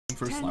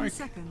for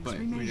Slark, but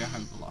we don't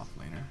have the loft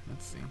laner.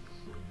 Let's see.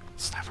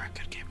 It's never a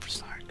good game for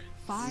Slark.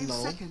 5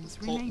 seconds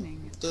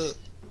remaining.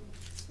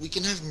 We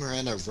can have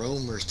Miranda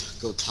roam or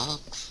go top.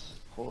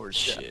 Horse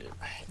shit.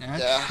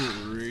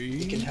 Actually,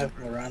 You can have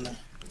Miranda.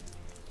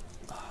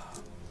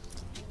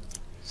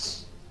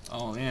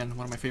 oh man,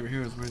 one of my favorite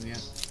heroes. Where's he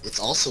at? It's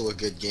also a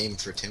good game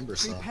for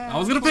Timbersaw. I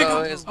was gonna pick him.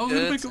 I was So gonna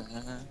it's pick good.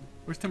 him.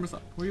 Where's Timbersaw?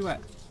 Where you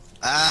at?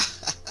 Ah,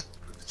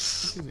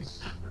 Excuse me.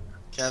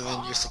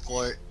 Kevin, your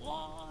support.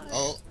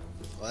 Oh,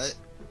 what?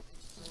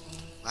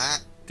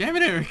 What? Damn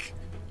it, Eric.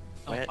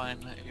 Wait. I'm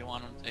fine if you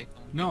want him to take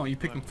him. No, you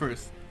pick him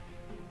first.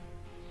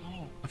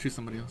 No. I'll choose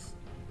somebody else.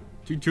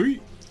 GG. We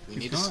He's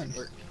need gone. a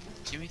support.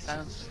 Give me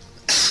silence.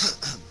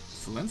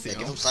 Silencio. Yeah,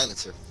 give him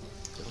silencer.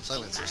 Give him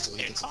silencer so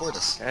he can support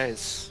us.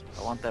 Guys,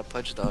 I want that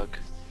pudge dog.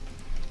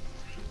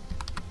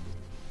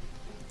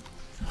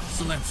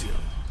 Silencio.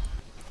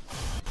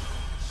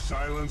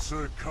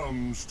 Silencer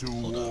comes to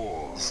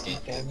war. This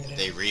game,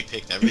 they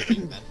repicked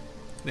everything, man.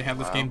 They have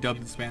this game dubbed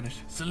in Spanish.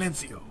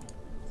 Silencio.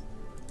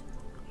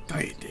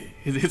 Cállate.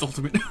 His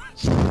ultimate.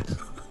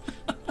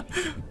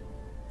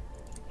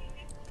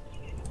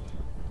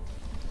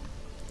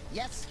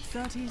 Yes.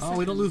 30 Oh,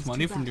 we don't lose seconds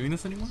money to from battle. doing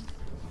this anymore?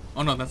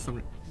 Oh no, that's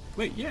the...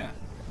 Wait, yeah.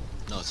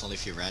 No, it's only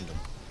if you're random.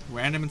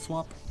 Random and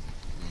swap.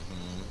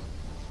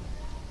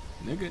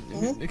 Nigga,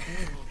 nigga.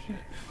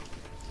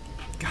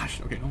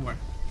 Gosh, okay, no more.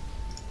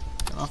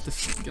 Get off the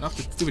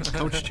stupid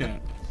coach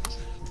chat.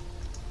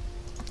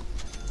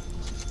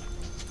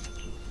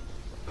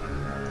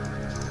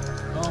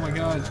 Oh my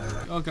god.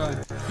 Oh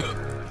god.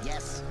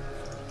 Yes.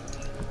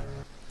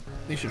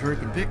 They should hurry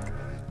up and pick.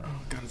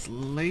 Oh god, it's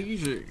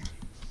lazy.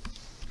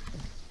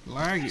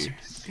 Laggy.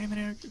 Damn it,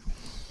 Eric.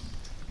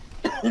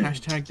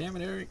 Hashtag damn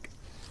it, Eric.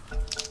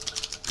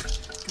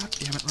 God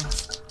damn it,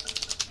 Ross.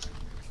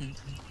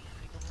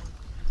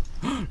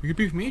 You can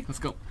beat me? Let's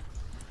go.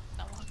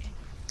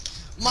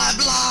 My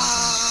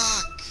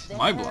block!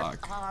 My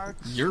block?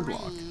 Your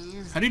block.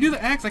 How do you do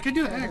the X? I can't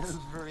do the X.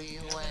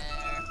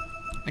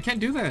 I can't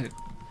do that.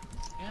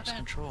 Just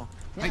control.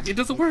 It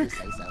doesn't work.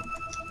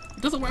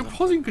 It doesn't work. I'm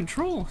holding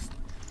control.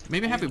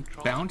 Maybe I have it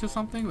bound to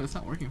something, but it's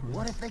not working for me.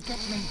 What if they get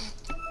me?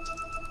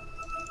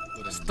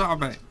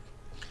 Stop it.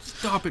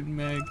 Stop it,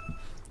 Meg.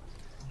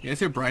 You guys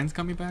hear Brian's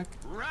coming back?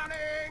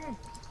 Running!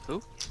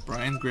 Who?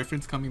 Brian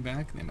Griffin's coming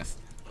back. They messed.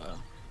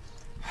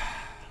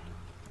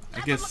 I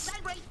guess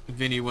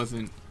Vinny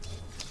wasn't.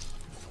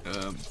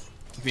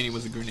 Vinny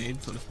was a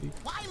grenade, so to speak.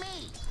 Why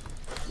me?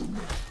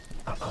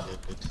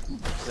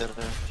 Is that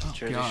a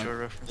Jersey God. Shore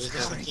reference?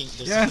 There's a fucking,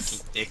 Yes.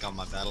 fucking dick on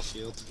my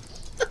battlefield.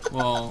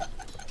 Well,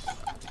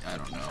 I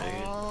don't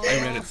know. I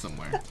read it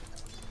somewhere.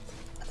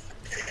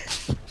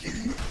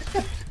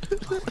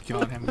 Oh my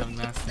god, I haven't done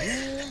that.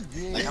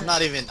 Like I'm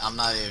not even,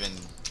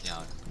 you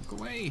know, Go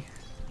away.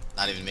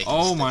 not even making.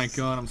 Oh my mistakes.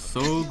 god, I'm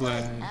so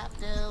glad. Have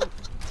to.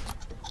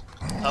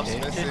 I'm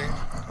missing.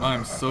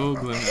 I'm so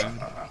glad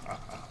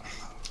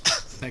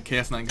that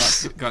Chaos Knight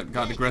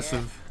got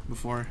aggressive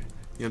before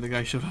the other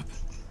guy showed up.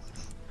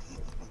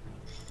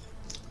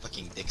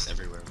 Fucking dicks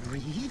everywhere.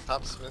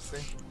 Top's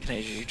missing.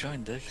 Canadian, you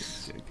joined Dick.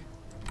 Sick.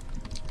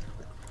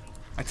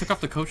 I took off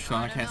the coach so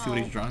I can't see what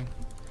he's drawing.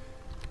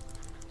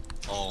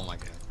 Oh my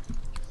god.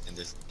 And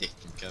there's dick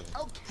from Kevin.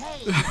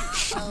 Okay.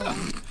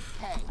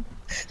 Okay.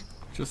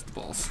 Just the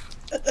balls.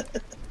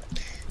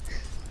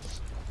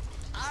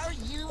 Are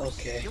you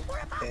Okay. sure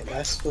about Okay, this?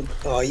 that's good.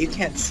 Oh, you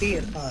can't see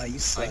it, huh? You I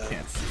suck.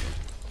 can't see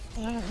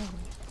it.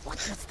 What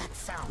does that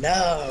sound?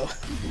 No.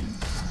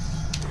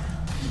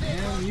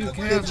 Damn you,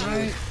 Chaos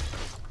Knight.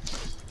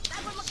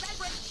 That one looks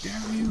angry.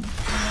 Damn you,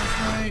 Chaos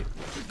Knight.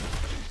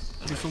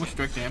 There's so much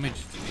direct damage.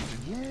 It's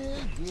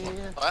amazing.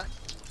 Yeah. What?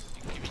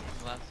 Give me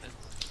the last hit.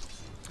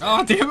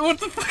 Oh damn it! What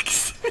the fuck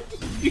is that?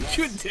 You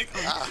should dick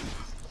him. Ah,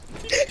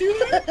 Did you do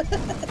that?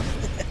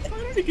 I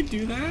don't think you can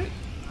do that.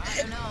 I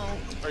don't know.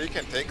 or you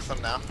can take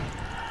some now.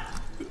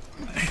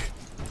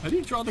 How do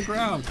you draw the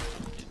ground?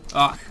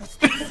 Ah.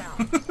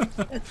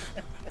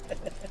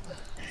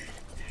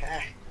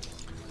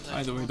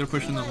 Either way, they're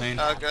pushing the lane.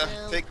 Okay,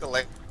 take the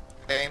lane.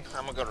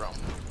 I'm gonna go roam.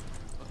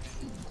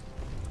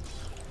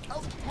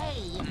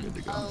 Okay. I'm good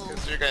to go.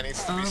 Because your guy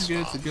needs to be I'm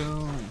strong. good to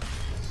go.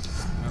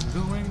 I'm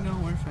going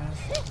nowhere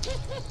fast.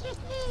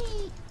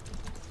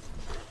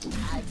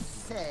 I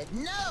said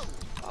no.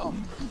 Oh,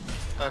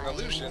 an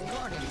illusion.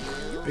 Warning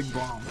you. Big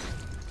bomb.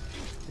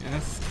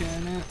 Yes,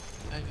 can it?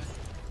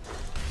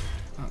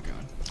 Oh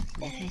god.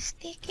 Are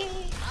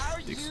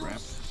Big you scrap.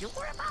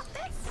 sure about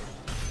this?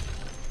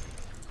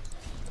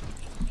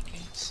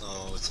 So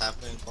what's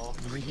happening, Paul?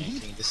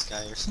 Ganking this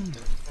guy or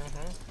something?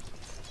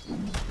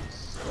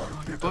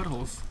 Oh, your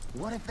buttholes.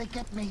 What if they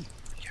get me?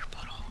 Your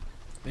butthole.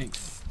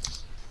 Thanks.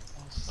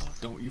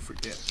 Don't you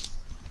forget.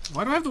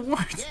 Why do I have the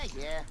wards?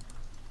 Yeah.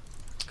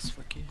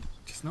 Fuck you.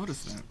 Just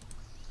noticed that.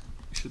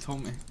 You should have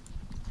told me.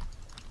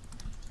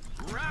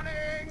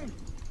 Running!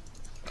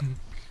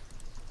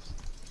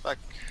 Fuck,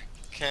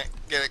 can't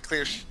get a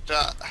clear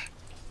shot.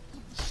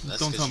 That's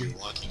Don't 'cause tell you're me.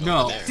 walking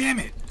No, over there. damn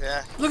it!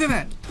 Yeah. Look at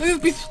that! Look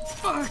at this piece.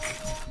 Fuck!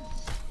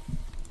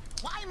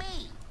 Why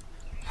me?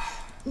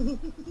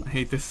 I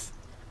hate this.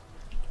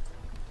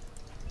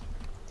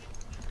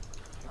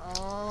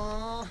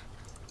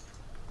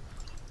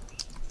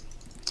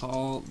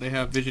 Paul, they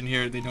have vision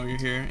here. They know you're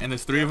here, and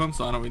there's 3 of them,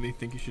 so I don't really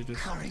think you should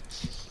just.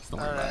 Don't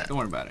worry about it. Don't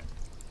worry about it.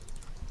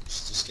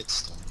 Just get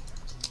stoned.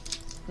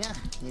 Yeah,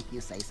 if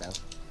you say so.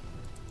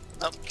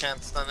 Nope,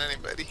 can't stun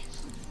anybody.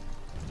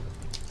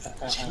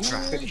 I'm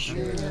pretty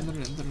sure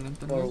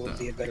Thor would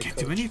be a I better can't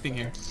coach. do anything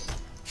here.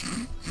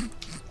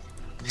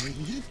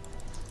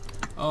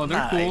 Oh, they're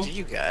Nah, cool.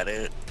 you got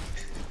it.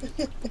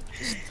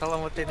 Just tell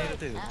them what they need to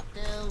do.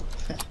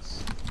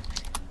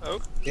 Oh,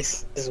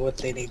 This is what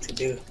they need to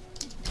do.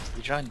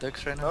 You join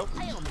Dix right now? nope.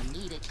 I only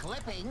need it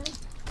clipping.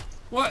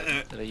 What?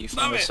 Did you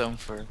Stop famous it. some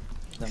for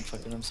them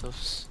fucking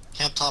themselves?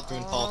 Camp top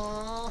rune,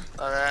 Paul.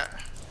 Alright.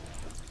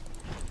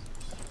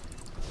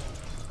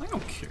 I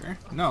don't care.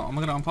 No, I'm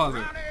gonna unpause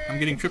it. I'm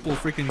getting triple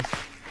freaking.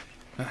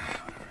 Whatever.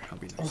 I'll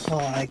be nice. Oh,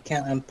 I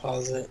can't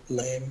unpause it.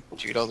 Lame.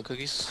 Did you get all the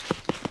cookies?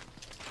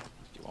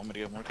 Do you want me to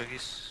get more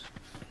cookies?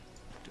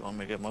 Do you want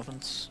me to get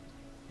muffins?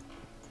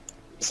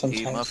 Eat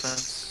Sometimes.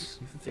 muffins?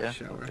 Take a Yeah,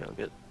 shower. okay, I'll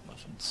get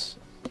muffins.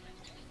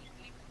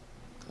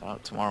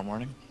 Tomorrow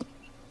morning?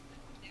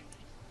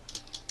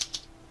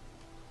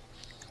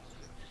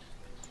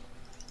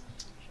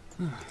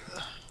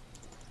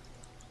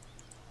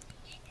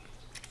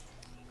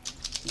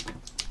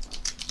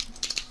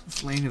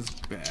 This lane is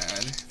bad.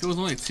 If it was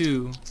only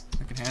 2,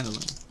 I could handle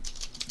it.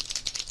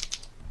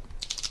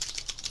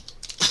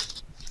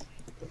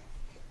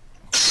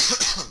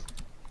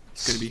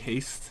 It's gonna be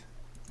haste.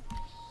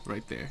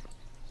 Right there.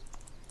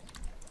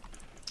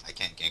 I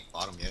can't gank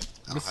bottom yet.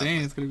 I'm just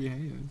saying it's gonna be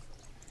haste.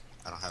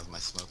 I don't have my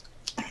smoke.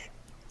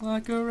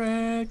 Like a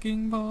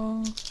wrecking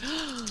ball.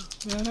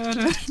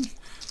 Da-da-da.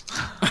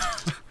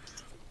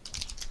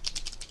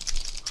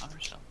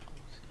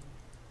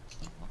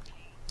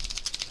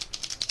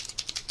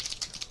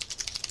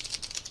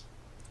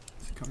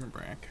 Come and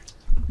brack.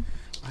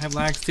 I have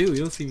lags too.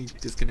 You'll see me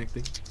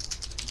disconnecting.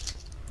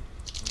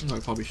 No, I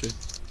probably should.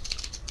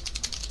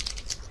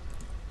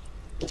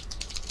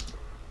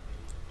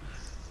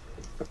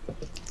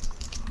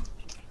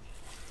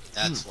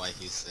 That's why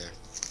he's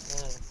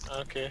there.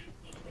 Okay.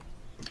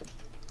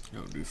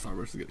 No, dude,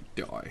 Starburst is gonna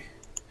die.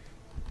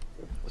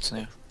 What's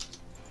new?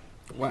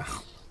 Wow.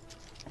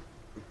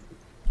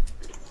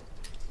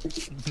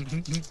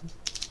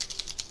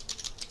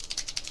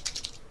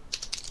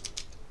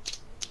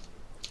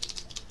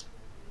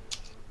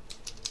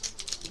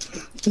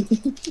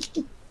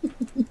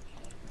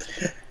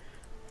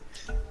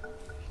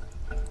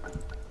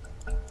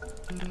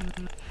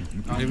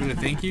 Not even a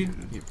thank you?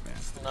 You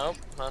bastard. Nope,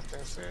 nothing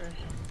there.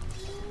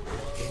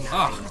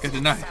 Oh, got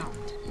denied.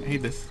 I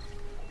hate this.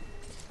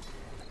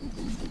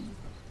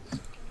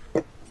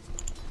 It's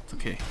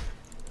okay.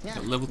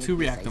 Got level 2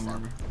 reactive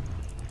armor.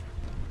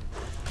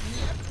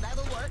 Yep,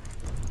 that'll work.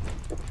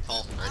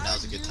 Paul, right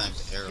now's a good time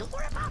to arrow.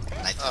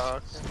 Nighttime, Oh,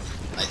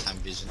 okay. nighttime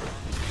vision.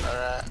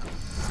 Alright.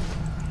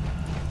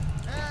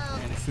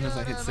 And as soon as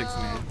I hit 6,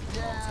 man, it's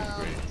gonna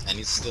be great. And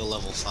he's still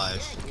level 5.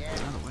 Out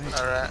of the way.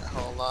 Alright,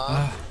 hold on.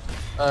 Ah,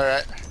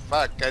 Alright.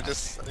 Fuck, I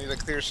just need a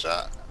clear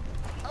shot.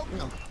 Oh,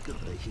 no good,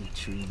 he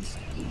trees.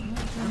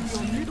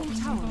 Your middle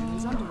tower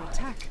is under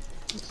attack.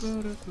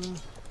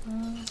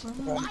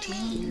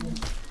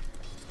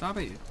 stop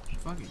it, you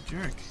fucking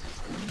jerk.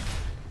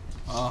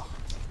 Oh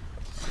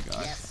my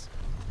god. Yes.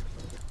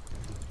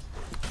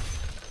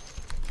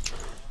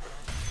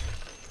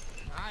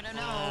 I don't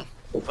know.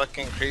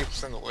 Fucking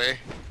creeps in the way.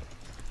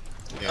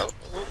 Yeah.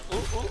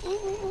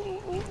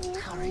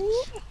 Courage.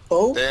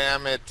 Oh.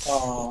 Damn it.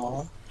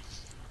 Aww.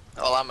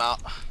 Oh, I'm out.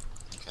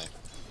 Okay.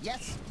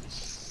 Yes.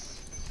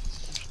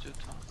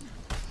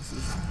 This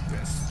is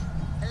best.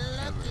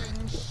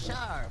 Looking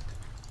sharp.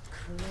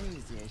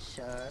 Crazy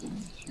sharp.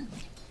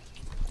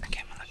 I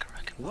came on like a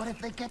wrecking ball. What if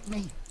they get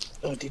me?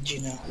 Oh, did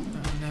you know?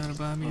 Now to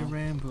buy me a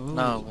rainbow.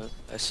 No, but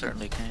I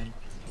certainly can.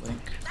 Link.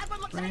 That one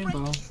looks like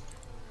Rainbow.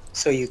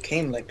 So you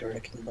came like a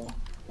wrecking ball.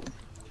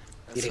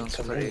 That You didn't sounds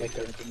come in pretty like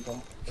a wrecking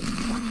ball.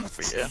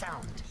 for you.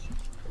 sound.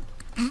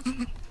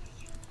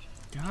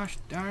 Gosh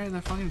darn,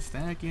 they're fucking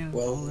stacking.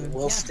 Well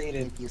Yeah,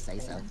 stated. if you say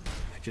so.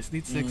 I just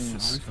need 6,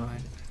 and I'll be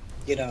fine.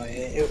 You know,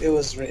 it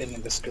was written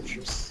in the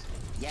scriptures.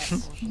 Yes.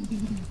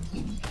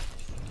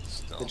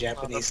 Still The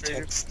Japanese not upgraded.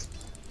 text.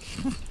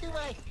 Do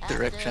I have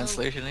Direct to?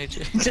 translation,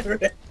 AJ.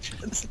 Direct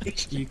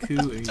translation. Iku,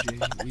 AJ.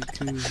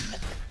 Iku.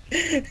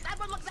 That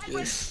one looks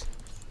angry. Yes.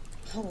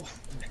 Oh,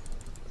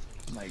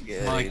 My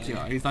god. My AJ.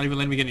 god, he's not even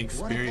letting me get any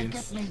What if they get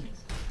experience. me?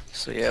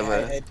 So yeah,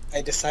 but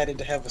I decided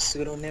to have a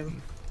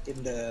pseudonym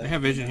in They the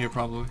have vision here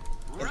probably.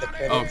 credits.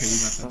 Oh, okay, you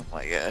got that. oh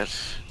my god.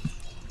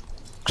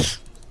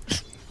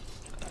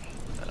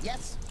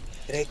 Yes.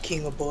 Red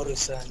King of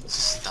Boru-san.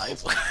 Just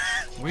dive.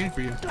 I'm waiting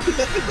for you. I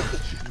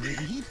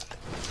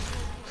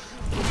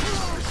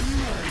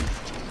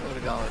would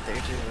have gone with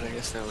AJ, but I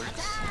guess that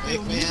works.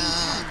 Wake me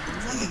up.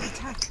 Under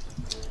attack.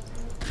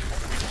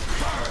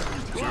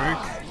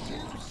 Jerk.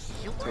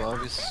 Too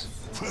obvious.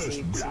 First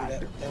See,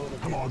 blood. that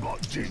would've Have been- I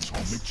got dents on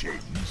my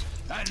chains?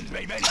 And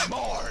may many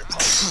more.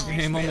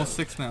 Okay, I'm almost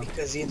 6 now.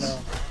 Because you know,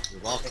 You're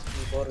the welcome.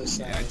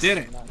 Kiboru-san. Yeah, I is did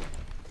it. not-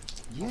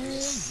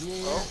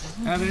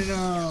 How did it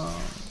know?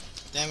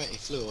 Damn it, he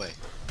flew away.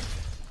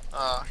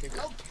 He did.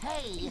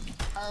 Okay. Okay.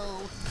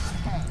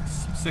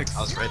 6.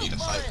 I was ready to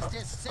fight. Forest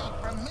is safe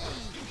from me.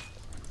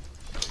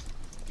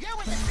 You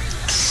in the tree.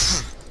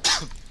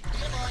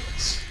 Good boy.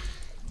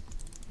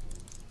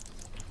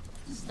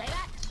 Stay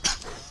back.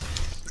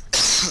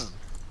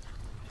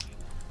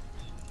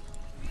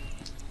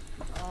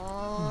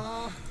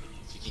 Oh.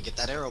 You can get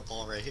that arrow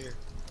ball right here.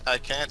 I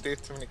can't do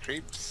too many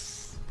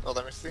creeps. Oh,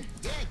 let me see.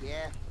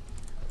 Yeah.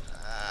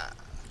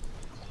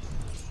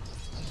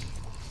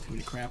 Too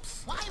many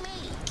craps. Why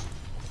me?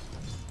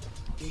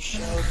 You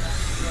showed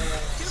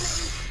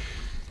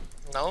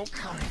Nope,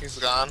 he's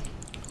gone.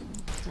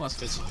 What?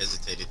 Because you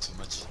hesitated too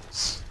much.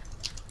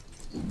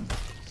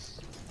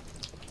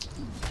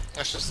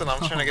 It's just that I'm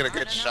trying to get a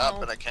good shot,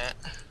 but I can't.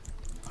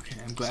 Okay,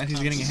 I'm glad he's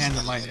getting a hand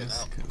in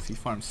lightness, because he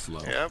farms slow.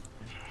 Yep.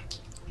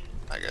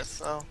 I guess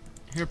so.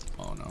 Here.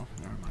 Oh no,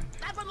 never mind.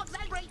 That one looks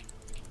angry.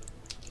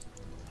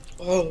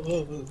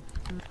 Oh.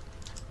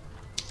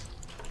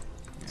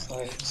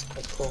 Sorry, it's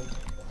quite cool.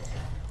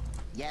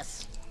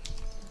 Yes.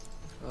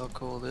 How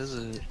cold is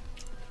it?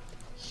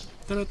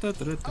 Okay.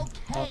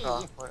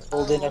 Wait.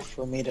 Cold enough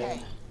for me to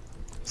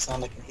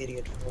sound like an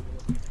idiot for a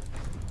bit.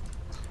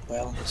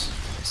 Well, Yes,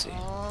 I see.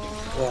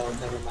 well,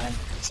 never mind.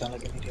 Sound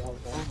like an idiot all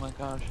the Oh time. my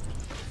gosh.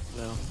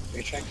 No.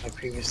 Retract my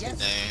previous Yes.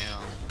 statement.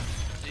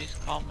 Damn. These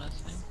call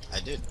missing? I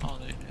did. Oh,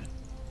 they did.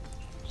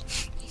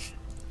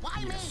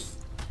 Why me?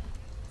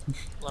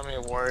 Let me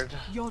ward.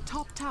 Your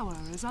top tower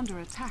is under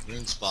attack.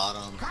 Rune's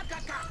bottom. Cut.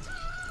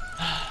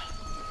 I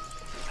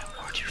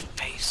ward your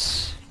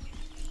face.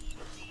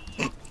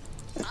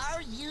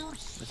 Are you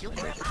sure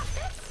about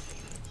this?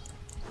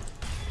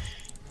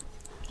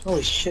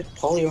 Holy shit,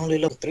 Paul, you're only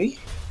level 3?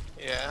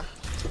 Yeah.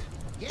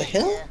 The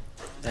hell?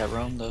 That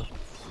roam though.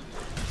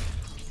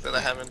 That I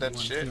haven't done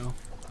One shit. kill.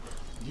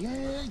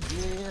 Yeah.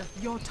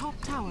 Your top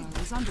tower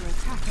is under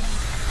attack.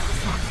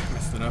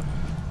 Messed it up.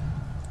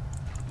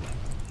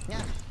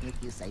 Yeah, if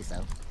you say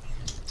so.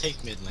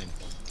 Take mid lane.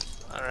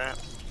 Alright.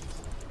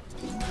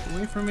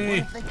 Away from What me.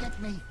 if they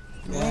get me?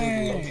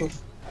 Yay.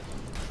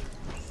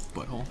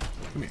 Butthole.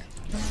 Come here.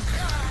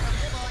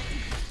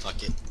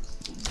 Fuck it.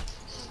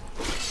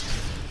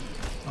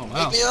 Oh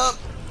wow. Wake me up!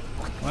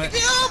 What? Wake me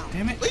up!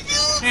 Damn it. Wake me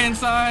up!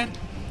 Inside.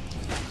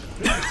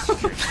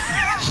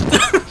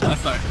 Oh,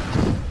 sorry.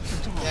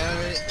 Damn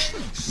it.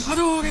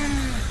 Hadouken!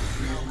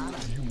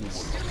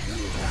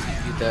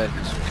 You died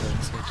because you're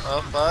killing Sage.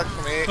 Oh, fuck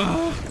me.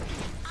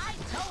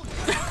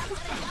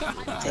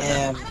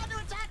 Damn,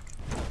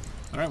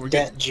 Alright, we're good.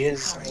 that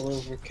jizz all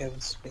over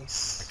Kevin's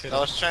face. I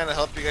was trying to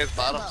help you guys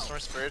bottom. Some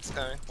spirits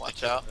coming.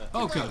 Watch out.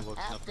 Oh, I good.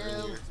 woke up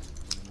earlier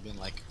and been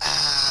like,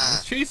 I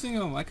was chasing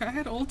him like I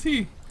had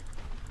ulti.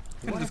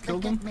 Could have just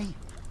killed him. Me?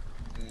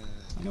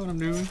 I know what I'm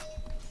doing.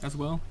 As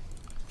well.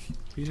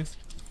 Penis.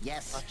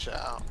 Yes. Watch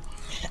out.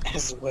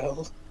 As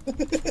well.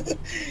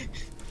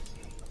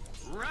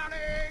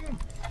 Running.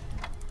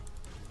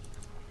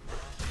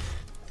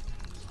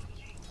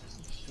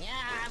 Yeah,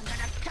 I'm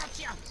gonna cut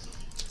you.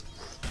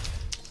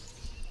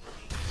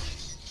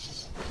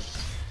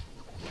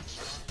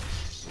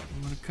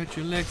 I'm gonna cut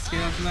your legs,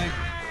 Scale Knight.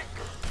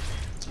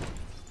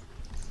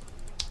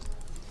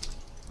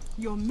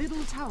 Your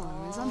middle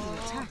tower is under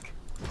attack.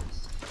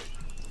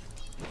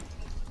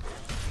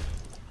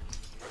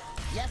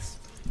 Yes.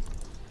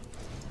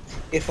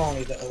 If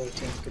only the other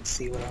team could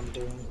see what I'm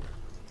doing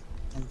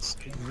on the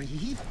screen.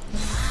 Breathe.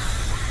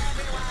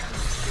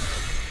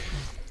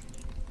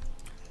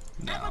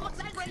 No,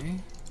 okay.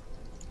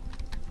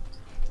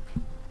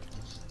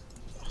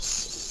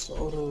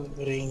 Solo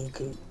ring.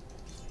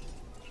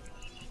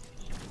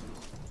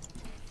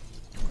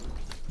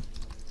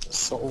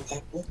 Soul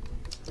apple.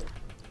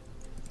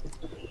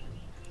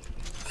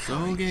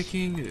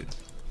 Sogeking.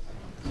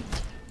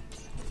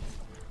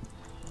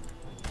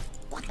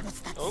 What is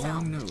that Oh.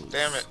 sound? Long nose.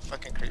 Damn it.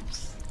 Fucking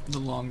creeps. The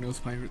long nose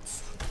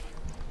pirates.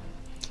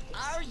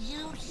 Are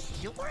you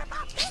sure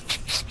about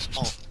this?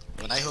 oh,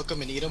 when I hook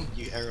him and eat him,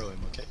 you arrow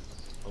him, okay?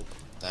 Oh,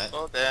 that.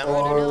 Oh, damn.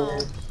 Or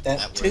that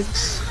That too.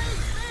 works.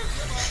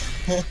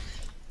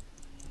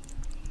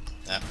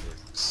 That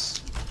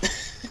works.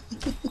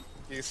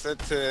 You said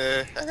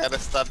to. I gotta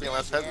stop being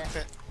less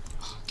hesitant.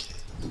 Okay.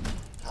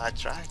 I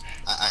tried.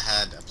 I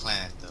had a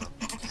plan though.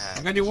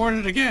 I got you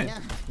warded again.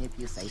 Yeah, if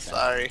you say so.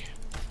 Sorry.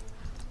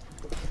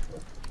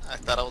 I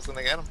thought I was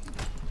gonna get him.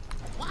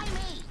 Why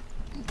me?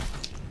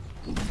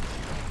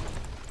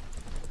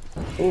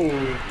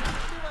 Ooh.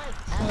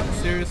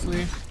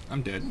 Seriously?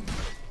 I'm dead.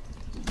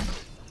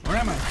 Where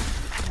am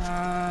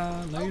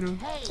I? Later.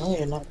 Hey. Oh,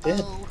 you're not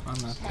dead. I'm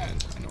not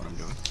dead. I know what I'm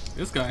doing.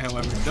 This guy,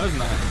 however, does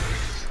not.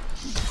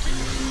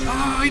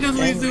 Oh, he knows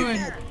what he's doing.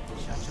 Your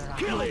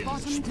Killing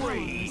bottom tower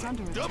spree. is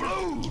under The attack.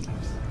 blue.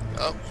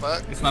 Oh,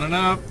 fuck. It's not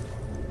enough.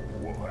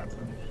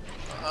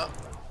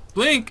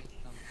 Blink!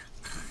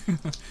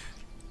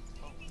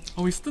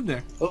 Oh, he stood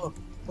there. Oh,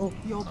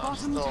 Your bottom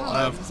still tower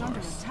alive, is of under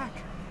course.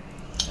 attack.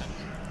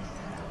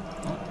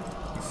 Oh,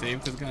 he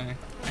saved this guy.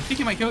 I think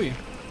he might kill you.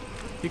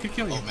 He could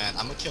kill you. Oh man,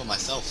 I'm gonna kill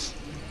myself.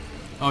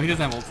 Oh, he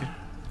doesn't have ulti.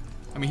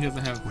 I mean, he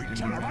doesn't have any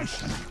damage.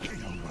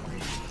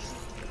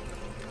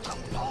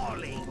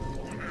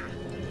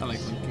 I like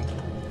linking.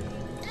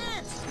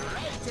 It's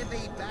great to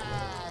be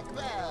back.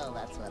 Well,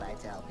 that's what I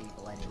tell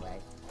people anyway.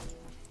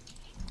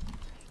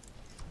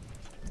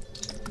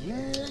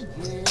 Yeah.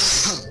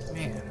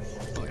 Man.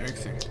 Oh,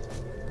 Eric's here.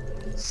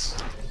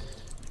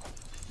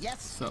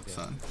 Yes. What's up,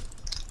 son?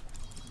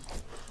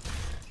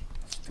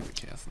 Stupid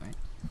Chaos Knight.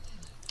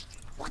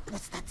 What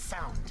was that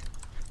sound?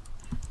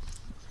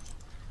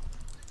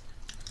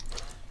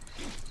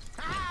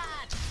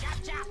 Ah,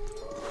 gotcha.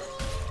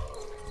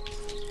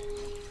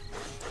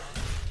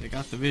 They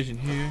got the vision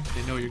here.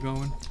 They know you're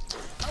going.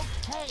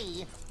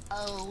 Okay.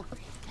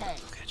 Okay.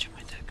 Catch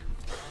my deck.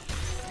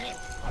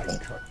 I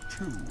cut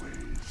 2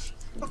 ways.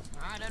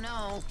 I don't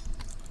know.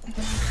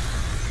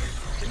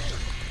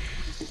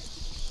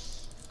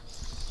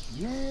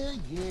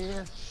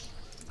 Yeah.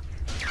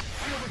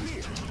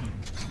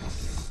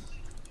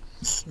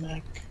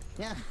 Smack.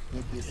 Yeah,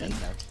 if you say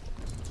so.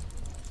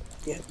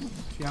 Yeah.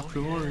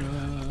 Captura.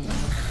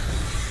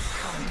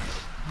 Oh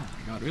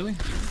my god, really?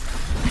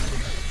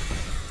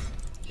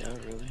 Yeah,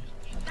 really?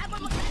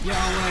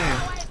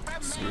 Yeah,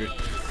 Screw it.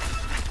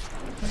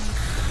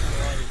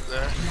 He's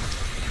there.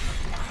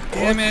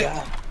 Damn it!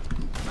 Yeah.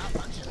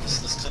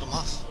 Let's cut him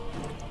off.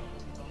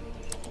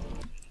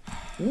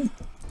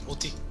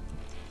 Ulti.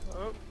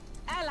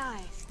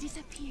 Allies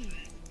disappear.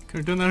 Could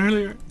have done that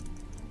earlier.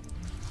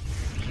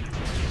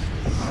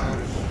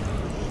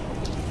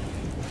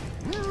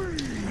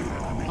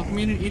 How come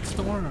you didn't eat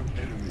storm?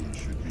 Enemy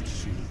should be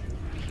seen.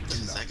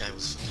 That guy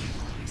was.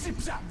 Zip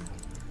zap.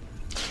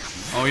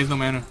 Oh, he's no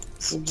mana.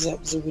 Zip zap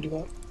zoobity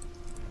wop.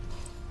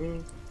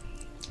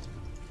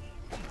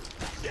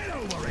 Get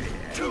over here.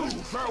 2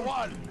 for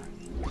 1.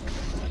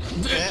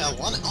 Yeah, I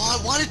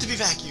wanted to be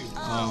vacuumed.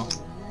 Oh.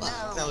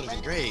 That would have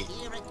been great.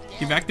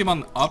 He backed him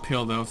on the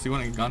uphill though, so he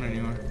wouldn't have gone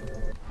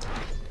anywhere.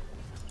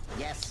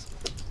 Yes.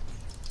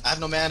 I have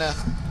no mana.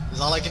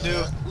 That's all I can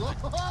do.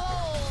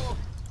 Whoa!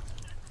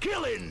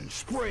 Killing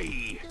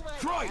spree.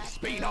 Thrice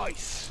be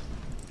nice.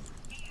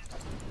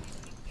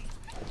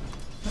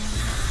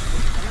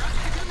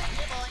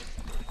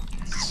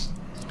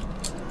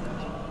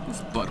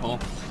 This butthole.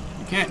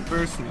 You can't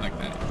burst me like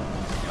that.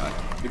 God.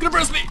 You're gonna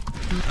burst me!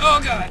 Oh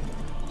god!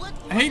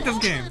 I hate this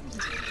game.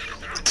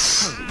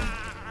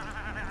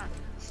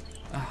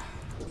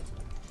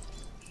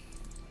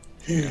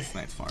 Yes,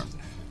 nice farm.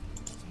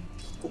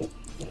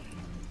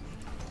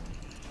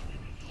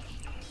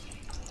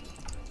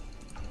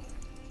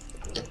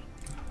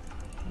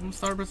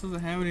 Starburst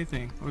doesn't have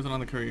anything. Or is it on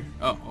the courier?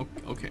 Oh,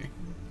 okay.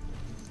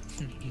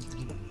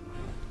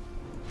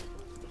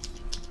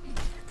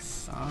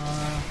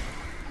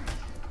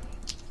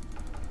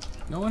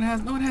 No one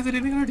has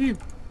anything on our team.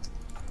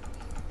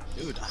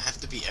 Dude, I have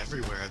to be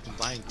everywhere. I've been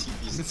buying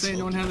TVs. Just say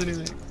no one has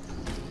anything.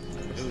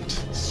 Dude,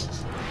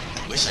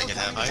 I wish I could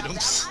have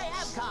items. I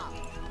have come.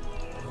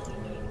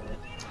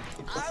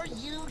 Are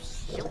you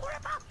sure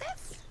about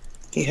this?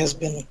 He has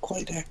been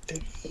quite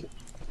active.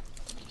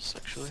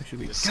 Sexually?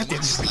 Actually, There's so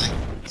much slack.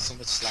 So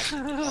much slack to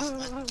pick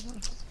off, man.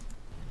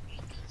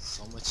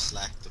 So much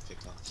slack to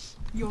pick off.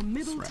 Your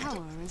middle Right.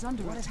 tower is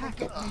under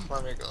attack. Oh,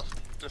 let me go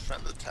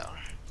defend the tower.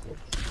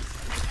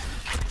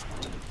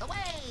 Away!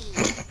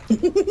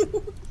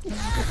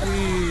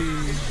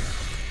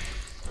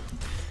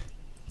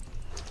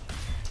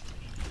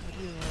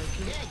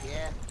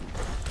 Yeah.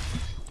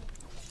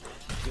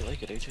 Do you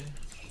like it, AJ?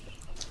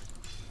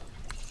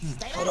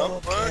 Stay Hold on. on,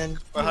 Look, Ken.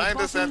 behind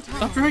us, Bottom Anthony. tower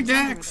Stop throwing is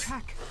under decks.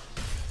 attack.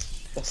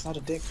 That's not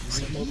a dick. It's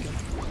a Logan.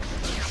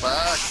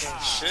 Fucking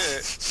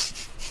shit.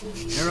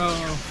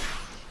 Arrow.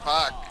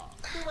 Fuck.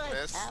 Do I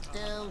Miss. have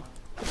to?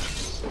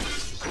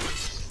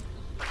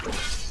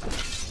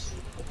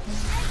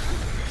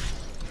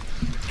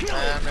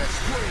 Damn it.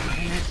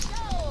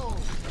 No!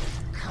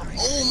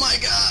 Oh my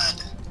god!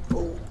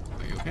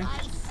 Are you okay? I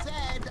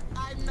said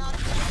I'm not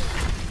ready.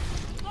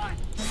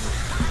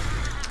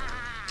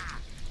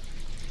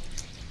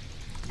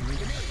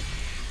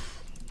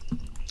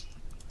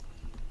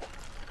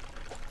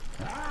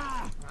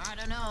 I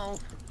don't know.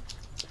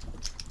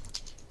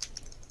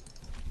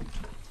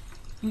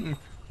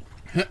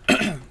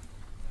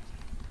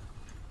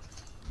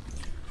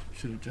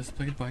 Should have just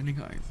played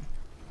Binding Eyes.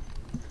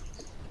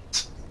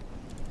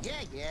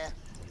 Yeah.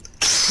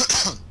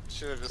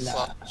 Should have just Nah.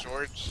 swapped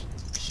George.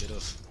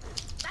 Should've.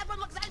 That one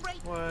looks angry.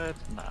 What?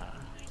 Nah.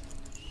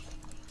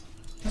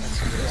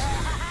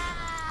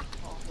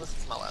 Oh, this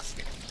is my last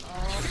game.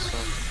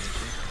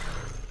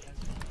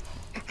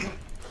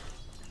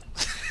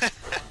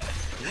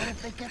 What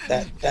if they get me?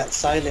 That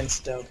silence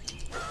though.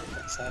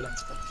 That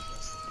silence.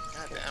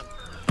 Goddamn.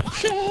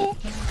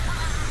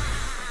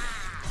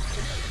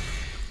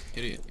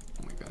 Idiot.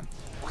 Oh my god.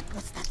 What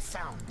was that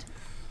sound?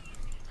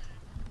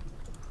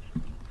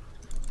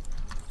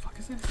 What the fuck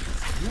is this?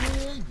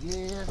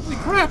 Yeah. Holy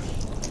crap!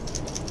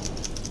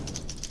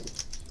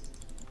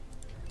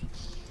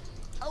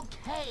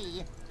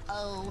 Okay.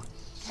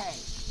 Hey.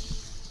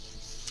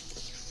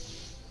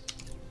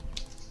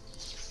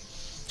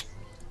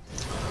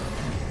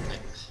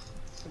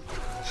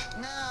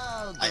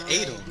 No, I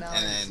ate him, no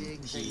and then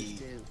things he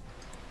do.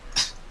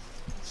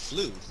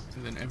 flew.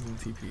 And then everyone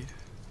TP'd.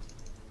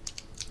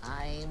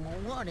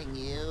 I'm warning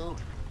you.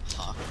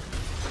 Huh.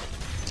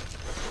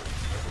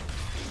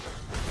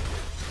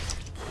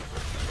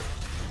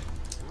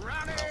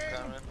 Running.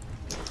 Coming.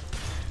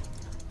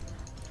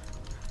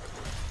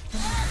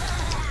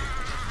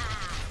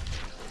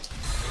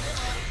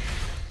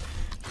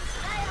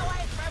 Stay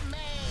away from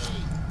me.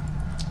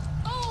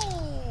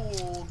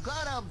 Oh,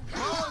 got a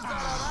buzz out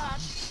of that.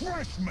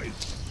 Fresh meat.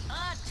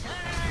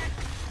 Attack.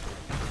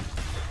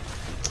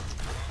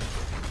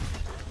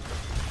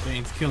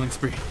 Bane's killing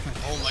spree.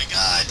 Oh my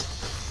god.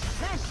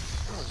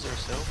 Oh, is there a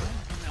sale button?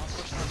 No,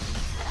 unfortunately.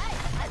 Hey,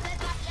 I said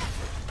not yet.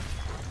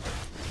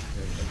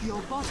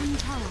 Your bottom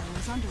tower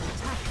is under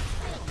attack.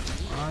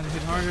 On,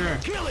 hit harder.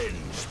 Killing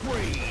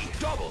spree.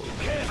 Double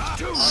kill.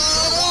 Two.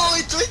 Oh,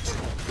 it went.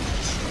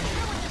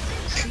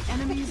 The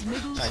enemy's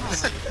middle tower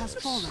has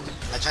fallen.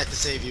 I tried to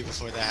save you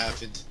before that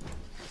happened.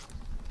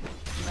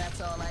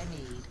 That's all I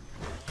need.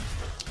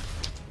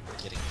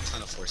 Getting a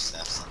ton of force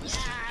staffs on this.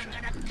 Yeah, I'm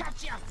gonna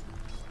cut you.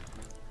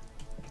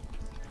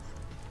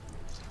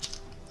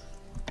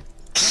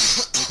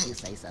 If you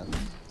say so.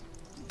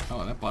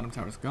 Oh, that bottom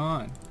tower's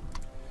gone.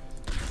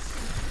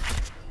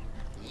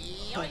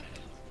 Yoink.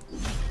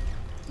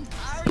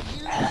 Are you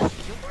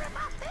sure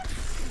about this?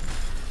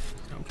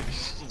 Okay.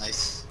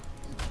 Nice.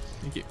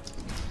 Thank you.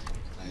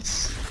 Nice.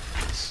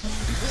 Saw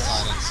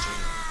it on stream.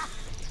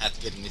 Had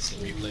to get an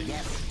instant replay.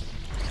 Yes.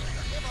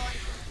 Okay,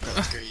 boy. That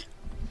was great.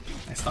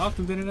 I stopped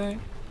him, didn't I?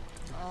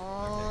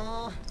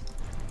 Oh.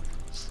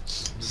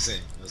 Just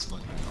saying, that was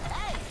fun.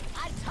 Hey,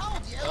 I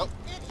told you Oh.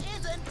 it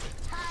isn't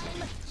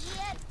time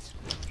yet.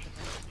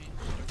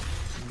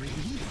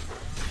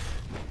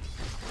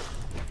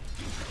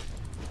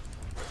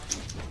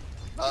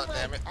 Oh,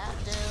 damn it.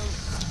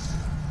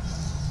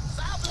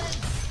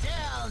 Something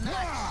still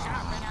not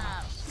sharp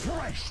enough.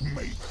 Fresh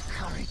meat.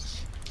 Courage.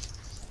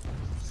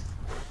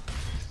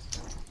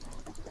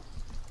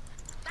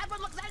 That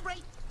one looks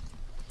angry.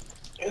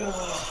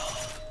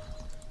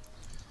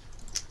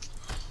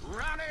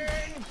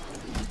 Running.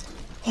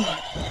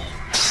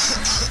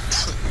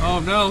 Oh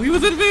no, he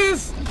was in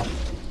Viz!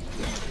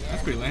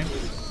 That's pretty lame.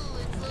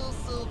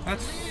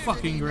 That's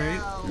fucking great.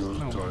 Oh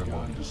my god.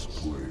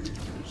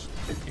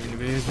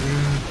 Invis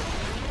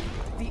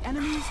room. The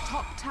enemy's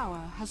top tower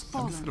has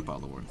I'm just gonna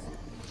fallen. follow words.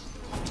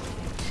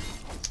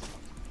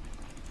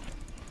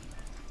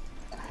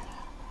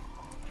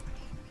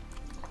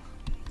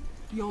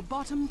 Your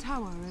bottom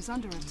tower is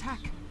under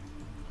attack.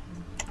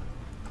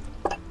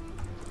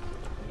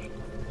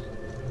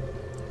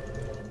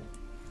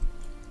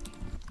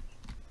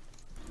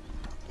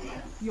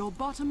 Your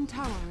bottom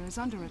tower is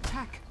under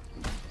attack.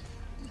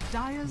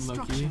 Dire's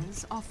Lucky.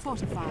 structures are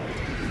fortified.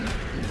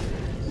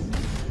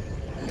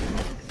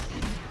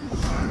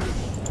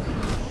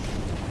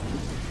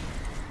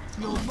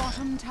 Your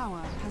bottom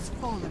tower has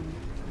fallen.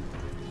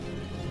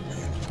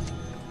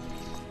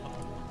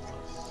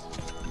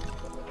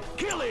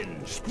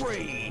 Killing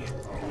spree.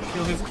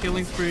 Kill his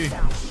killing spree. Kill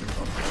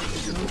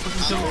his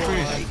fucking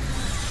killing spree.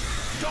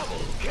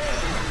 Double kill.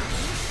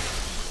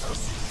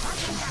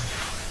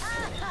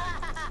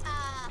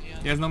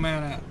 He has no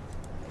mana.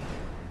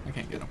 I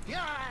can't get him. Here,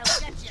 I'll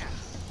get you.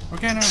 Or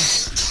can I?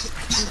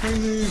 You're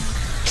crazy.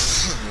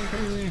 You're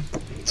crazy.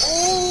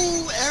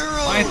 Oh,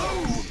 arrow! Fine.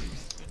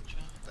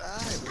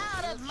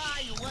 Out of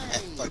my That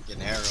way.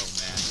 fucking arrow,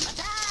 man.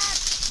 Attack.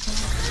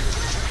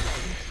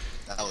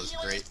 That was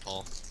great,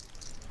 Paul.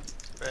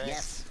 Thanks.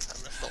 Yes. I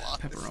missed a lot.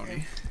 this Pepperoni.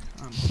 game.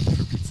 I'm hungry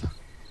for pizza.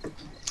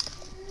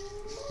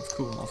 It's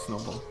cool, I'll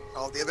snowball.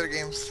 All the other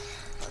games,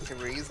 I think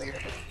were easier.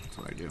 That's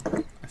what I do.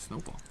 I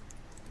snowball.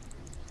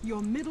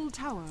 Your middle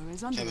tower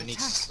is under Kevin needs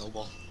to attack.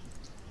 snowball.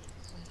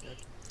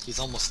 He's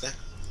almost there.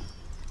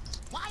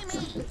 Why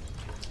me?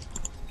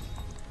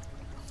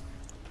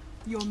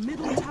 Your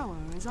middle tower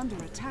is under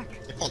attack.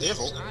 Hey, Paul, do you have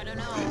ult? I don't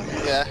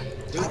know. Yeah.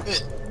 Do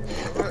it.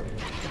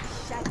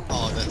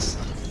 Oh, that's...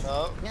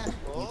 No. Yeah.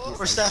 Oh.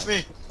 Or staff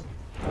me!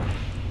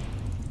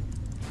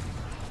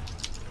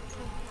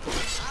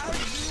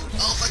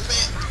 Oh, fuck me!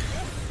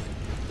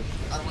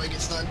 I don't want to get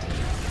stunned.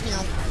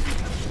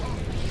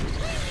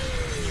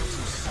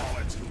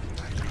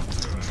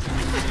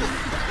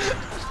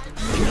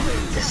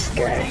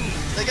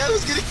 That guy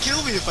was gonna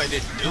kill me if I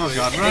didn't do Oh it.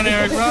 god, run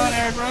Eric, run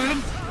Eric,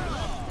 run!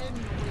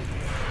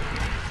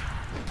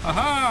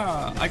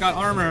 Aha! I got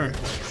armor!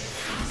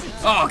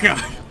 Oh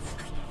god!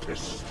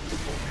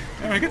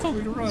 Eric, I told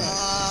me to run!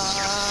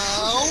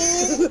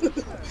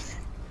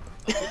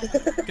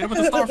 Get him with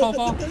the starfall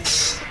ball!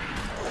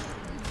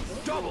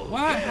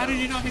 What? How did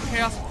you not hit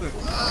chaos with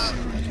it?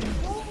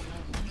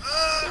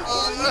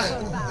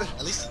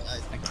 At least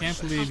I can't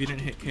believe you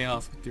didn't hit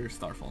chaos with your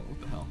starfall.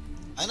 What the hell?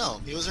 I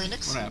know, he was right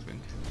next What to me.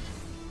 happened?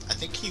 I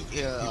think he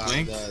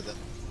blinked? the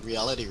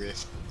reality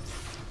rift.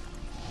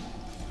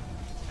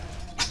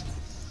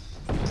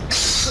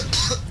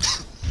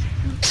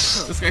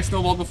 This guy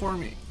snowballed before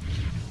me.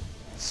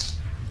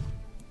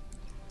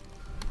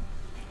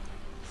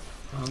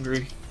 I'm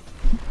hungry.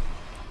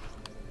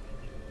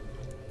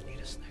 Need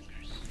a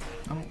Snickers.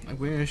 Oh, I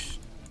wish.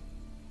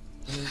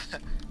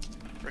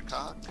 For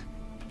cock.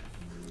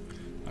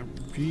 I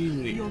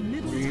really, Your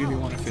middle really tower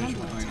want to is finish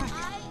under mine. attack.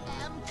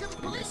 I am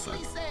completely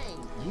suck.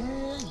 sane.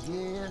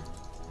 Yeah.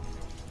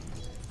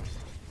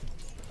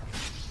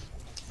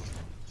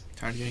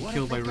 Tired of getting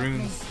killed by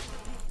runes.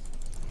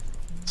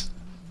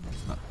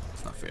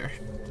 It's not fair.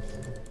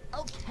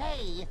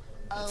 Okay.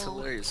 That's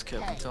hilarious,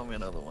 Kevin. Tell me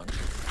another one.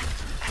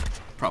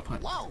 Prop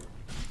hunt. Whoa.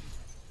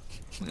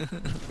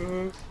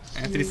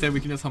 Anthony said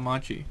we can use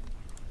Hamachi.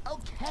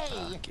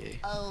 Okay. Okay.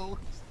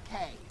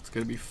 Okay. It's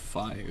gonna be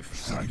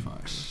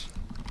 575.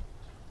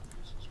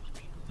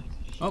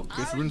 Oh,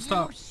 guess the rune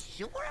stopped.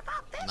 Sure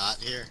about this? Not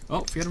here.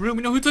 Oh, if you had a rune,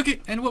 we know who took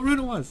it and what rune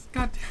it was.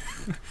 God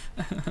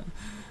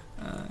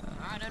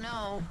I don't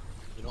know.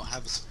 We don't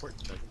have a support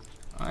card.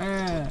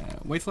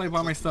 wait till I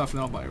buy my stuff,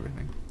 then I'll buy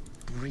everything.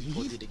 I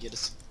told you to get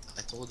us.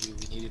 I told you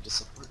we needed a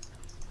support.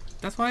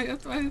 That's why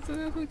it's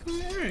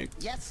Eric.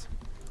 Yes.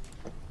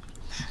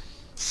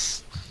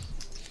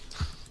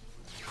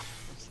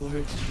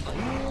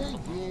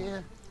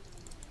 Yeah.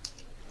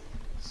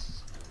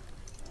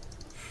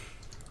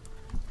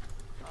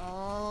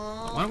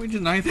 Why don't we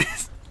deny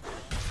this?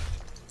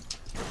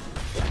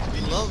 We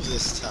love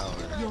this tower.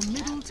 Your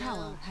middle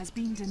tower has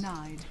been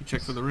denied. You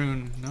check for the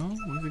rune. No?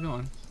 Where's it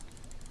going?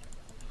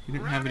 You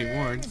didn't have any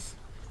wards.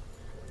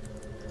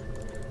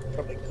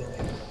 Probably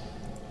going.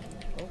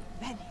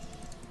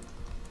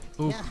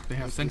 Oh, Yeah, they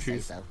have if you say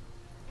sentries. so.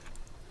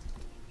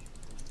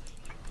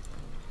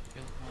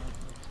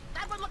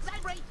 That one looks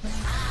angry.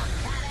 Oh,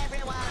 got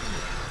everyone.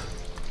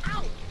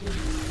 Ow.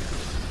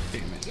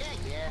 Damn it.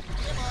 Yeah.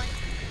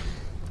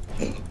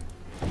 Hey, boy.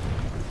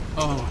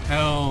 Oh,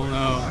 hell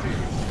no.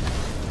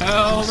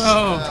 Hell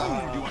no!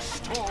 Told you a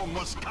storm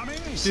was coming.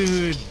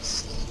 Dude.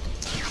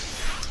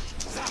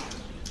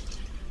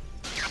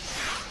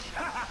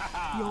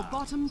 Your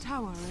bottom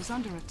tower is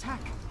under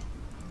attack.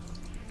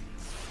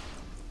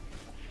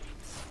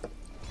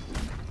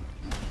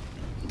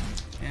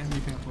 And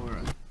you can't pull her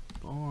out.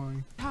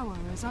 Boring. Tower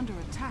is under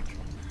attack.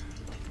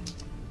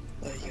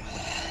 There you go.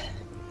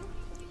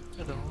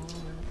 Hello.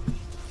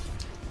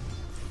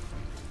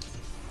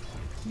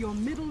 Your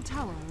middle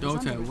tower is Dota,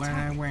 under wah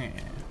attack. wah.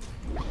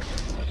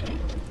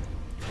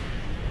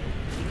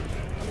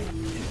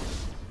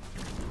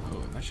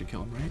 Oh, that should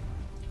kill him, right?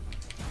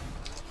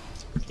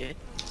 Yeah.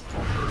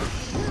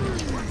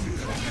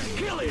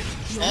 Kill it.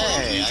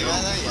 Hey, I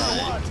got that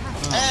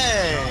guy.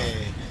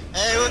 Hey!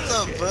 Hey, what's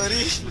up,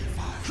 buddy?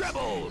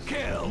 Treble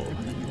kill.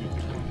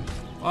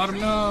 Bottom,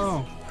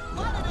 no!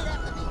 Why did it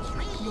have to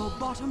be trees? Your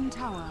bottom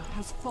tower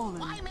has fallen.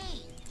 Why me?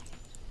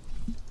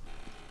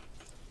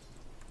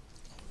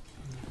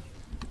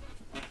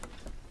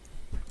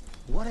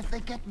 What if they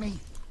get me?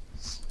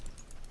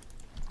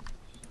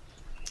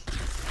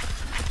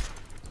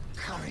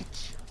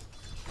 Courage.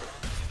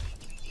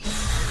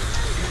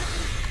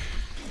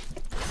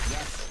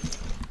 Yes.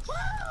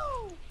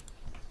 Woo!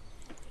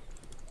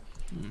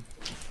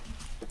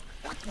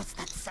 What was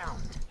that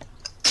sound?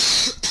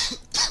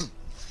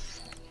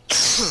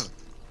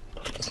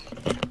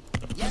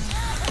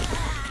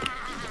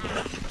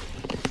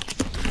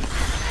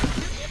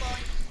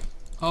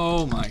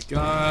 Oh my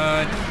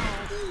god.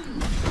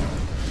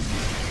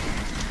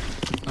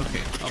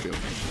 Okay, I'll be okay.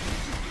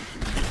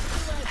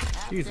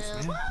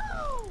 Jesus, man.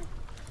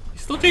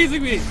 He's still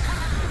chasing me! So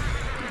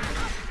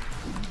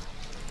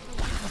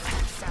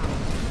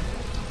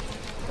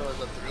is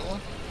that the real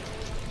one?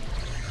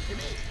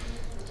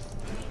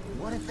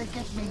 What if they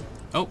get me?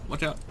 Oh,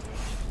 watch out.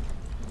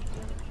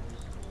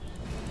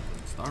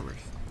 Starburst.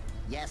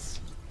 Yes.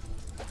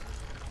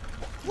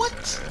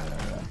 What?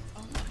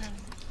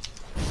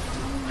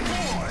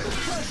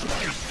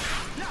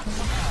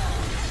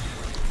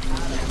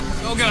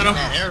 Oh, got him!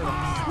 Man, Aaron.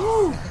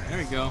 Woo! There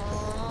we go.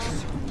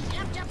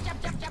 Jump.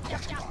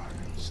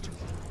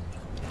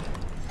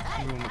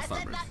 Everyone with I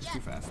said Starburst. not It's yet. too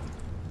fast.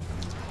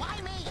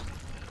 Why me?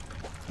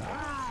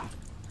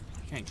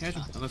 Can't catch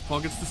him unless Paul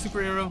gets the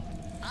super arrow.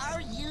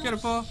 Are you Get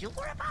it, Paul. sure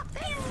about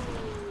this?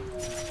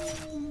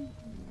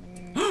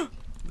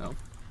 No.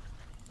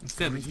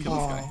 Instead, let's kill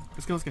this guy. Aw.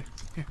 Let's kill this guy.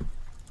 Here.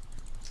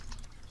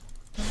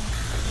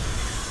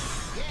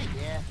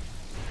 Yeah.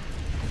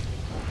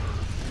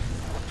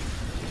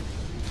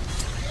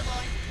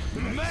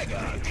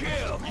 Mega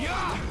kill.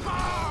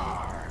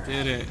 Yeah.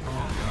 Did it.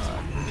 Oh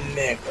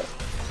Mega.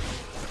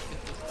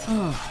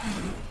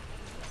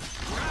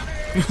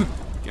 god.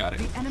 Got it.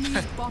 The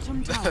enemy's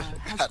bottom tower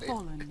has Got it.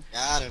 fallen.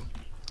 Got him.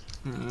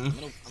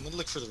 Mm. I'm gonna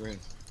look for the rune.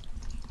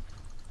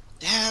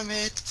 Damn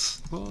it!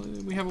 Well,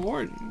 we have a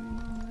ward.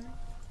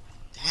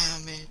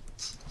 Damn it!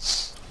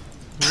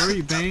 Where are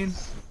you, Bane?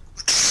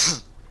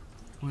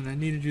 When I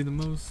needed you the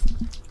most.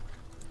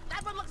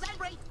 That one looks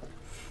angry.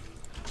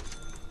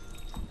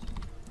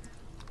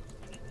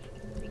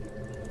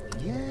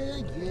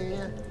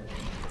 Yeah.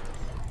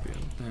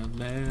 Build that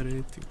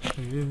ladder to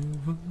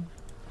heaven.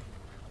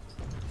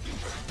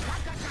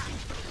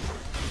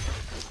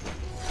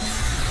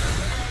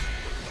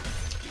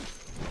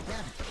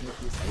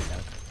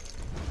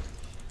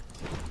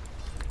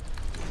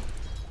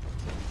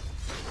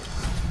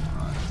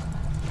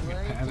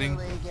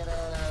 everything. Get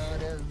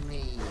out of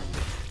me.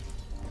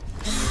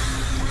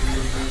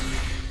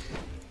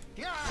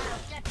 Yeah,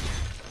 get you.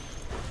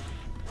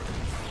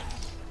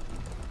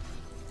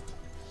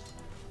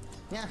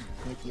 Yeah,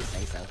 if you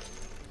say so.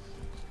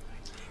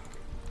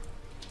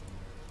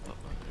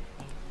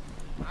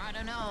 I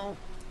don't know.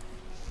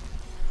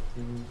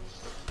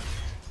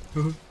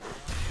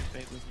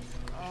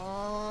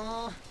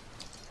 Oh.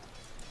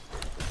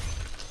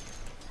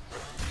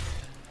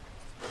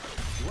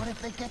 What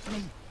if they get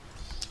me?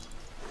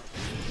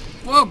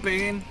 Whoa,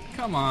 Bane!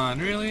 Come on,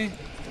 really?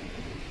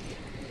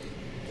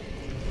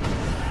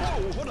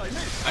 Whoa, what I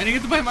missed? I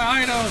didn't get to buy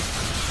my items!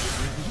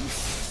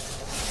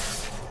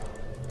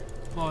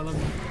 Oh, I love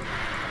you.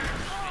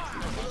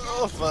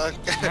 Oh fuck.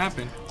 What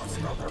happened?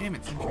 Damn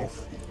it,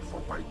 sentries.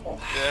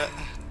 Yeah.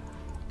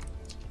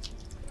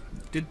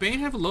 Did Bane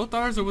have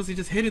Lothars or was he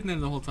just hidden there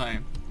the whole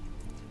time?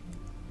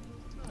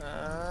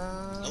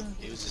 Nope,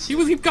 he was just.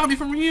 He got me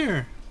from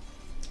here!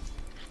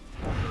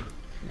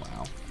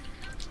 Wow.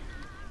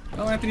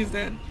 Oh, Anthony's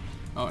dead.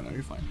 Oh no,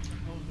 you're fine.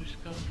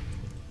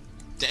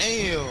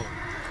 Damn!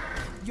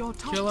 Your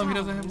top Kill him, he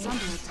tower doesn't have is more.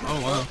 under attack.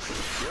 Oh wow.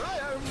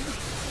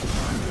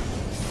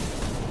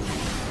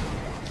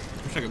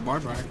 Wish I could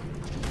bard rack.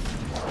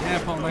 Yeah,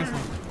 Paul, nice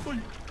one.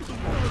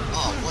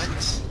 Oh,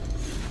 what?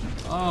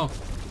 Oh,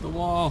 the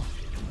wall.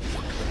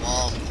 The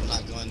wall. I'm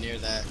not going near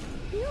that.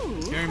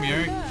 Carry me,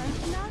 Eric.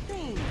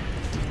 Nothing.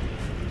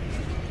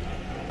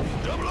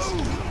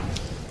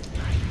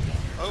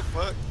 Oh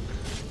fuck.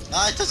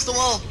 Ah, I touched the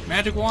wall!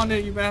 Magic wand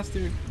it, you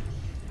bastard.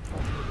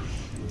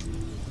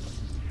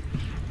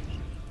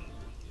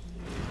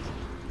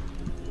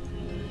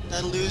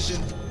 That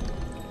illusion.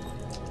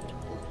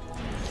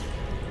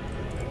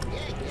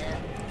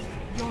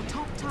 Your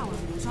top tower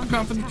is under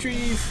Come from the attack.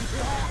 trees.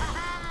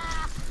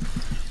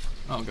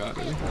 Oh god,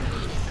 really?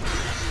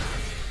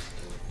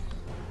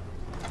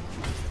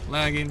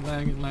 Lagging.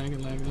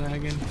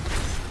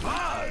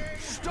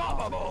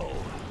 Unstoppable!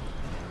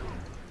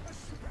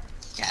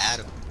 Got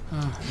him.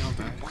 Oh, no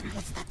bad.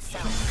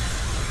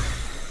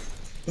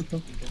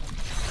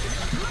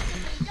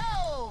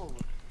 Yo!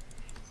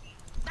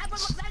 That one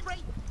looks angry.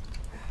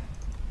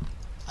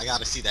 I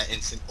gotta see that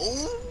instant.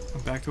 Oh!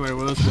 I'm back to where I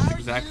was with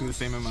exactly the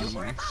same amount of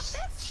money. Got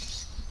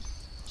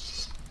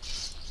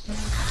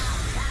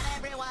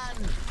everyone.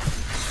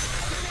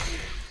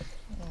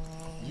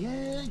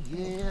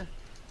 Yeah.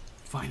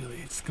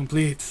 Finally, it's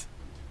complete.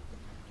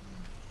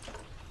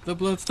 The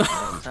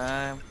bloodstone.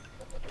 Time.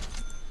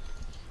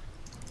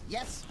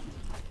 Yes.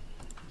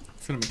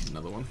 It's gonna make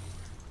another one.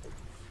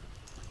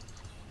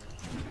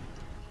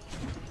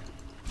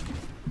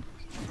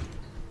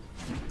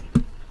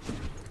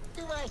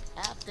 Do I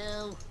have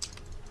to?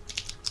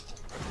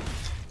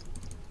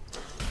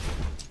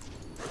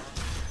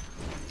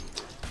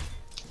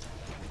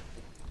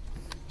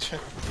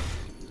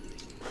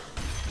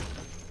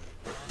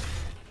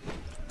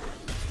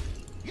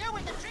 You're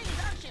with the trees,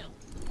 aren't you?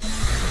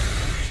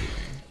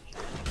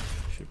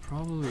 Should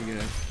probably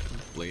get a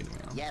blade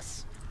mail.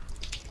 Yes.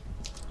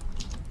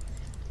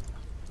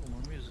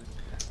 More music.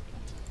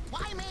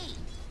 Why me?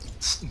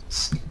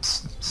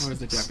 Or as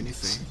the Japanese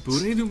say,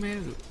 Buredu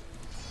meru.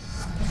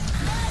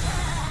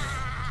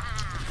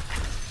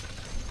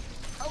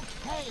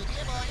 Okay,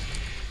 dear boy.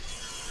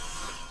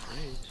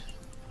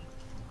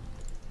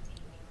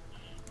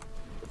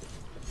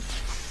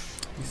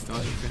 He still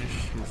hasn't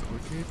finished his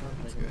orchid?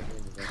 That's good.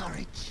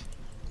 Courage.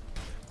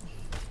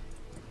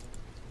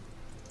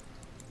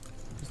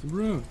 There's the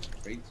rune.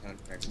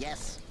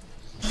 Yes.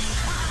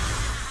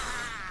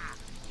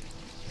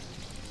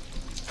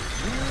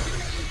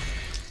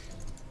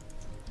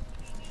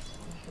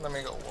 Let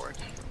me go ward.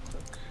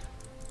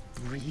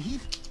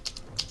 Breathe.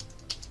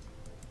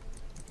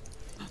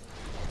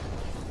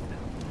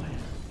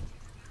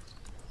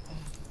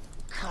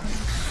 Courage.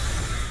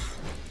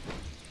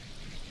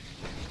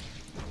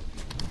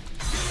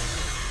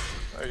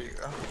 There you go.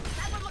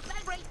 That one looks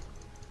angry.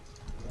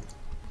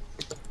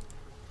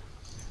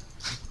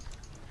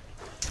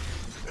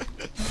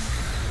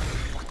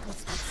 What was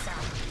that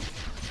sound?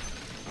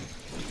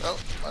 Oh,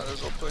 might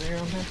as well put you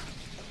on here.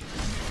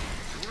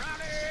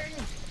 Running.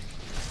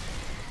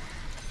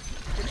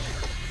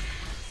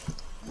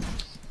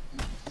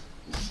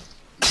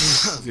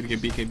 He's gonna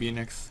get BKB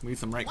next. We need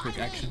some right click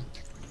action.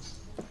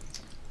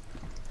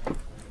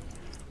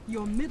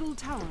 Your middle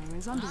tower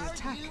is under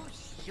attack. Are you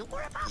sure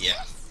about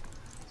Yeah. this?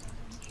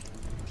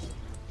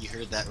 You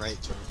heard that right,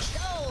 George.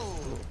 Go.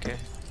 Okay.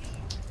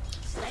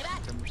 Stay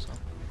back. 10%.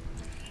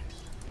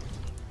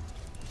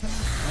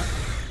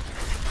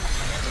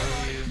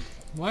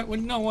 What? What?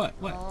 No, what?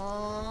 What?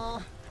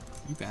 Oh.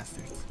 You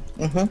bastards.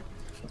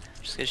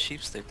 Just get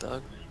sheep stick,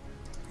 dog.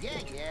 Yeah.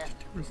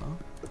 Where's all?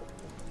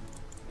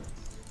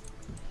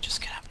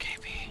 Just get up,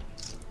 KB.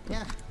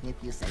 Yeah,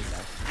 if you say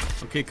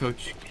so. Okay,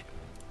 coach.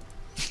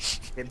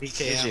 Get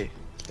BKM.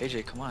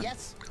 AJ, come on.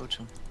 Yes. Coach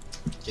him.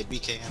 Get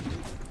BKM.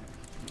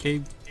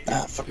 K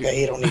Ah, fuck that,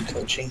 you don't need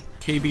coaching.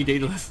 KB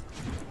dataless.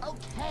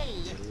 Okay.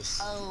 Yes.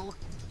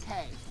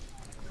 Okay.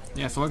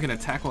 Yeah, so I can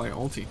attack while I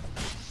ulti.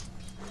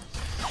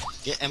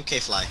 Get MK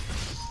fly.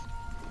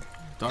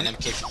 Dark? And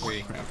MK Oh,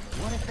 free. crap.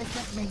 What if they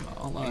kept me?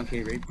 Hold on.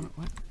 Okay, rape.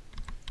 What?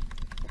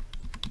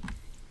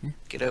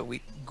 Get a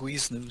weak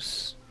Guiz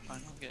news. I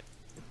don't get.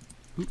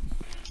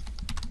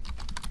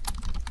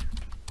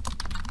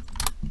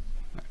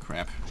 Ah,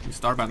 crap. The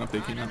Starbound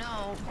update I came don't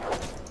out. know.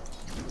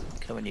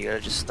 Kevin, you gotta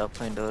just stop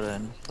playing Dota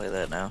and play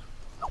that now.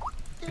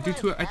 I do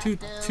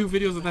two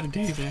videos of that a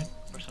day, man.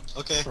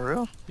 Okay. For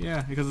real?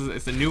 Yeah, because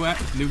it's a new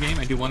game.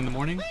 I do one in the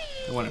morning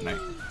and one at night.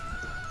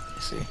 I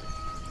see.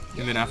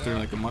 And then after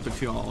like a month or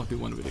two, I'll do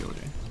one video a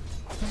day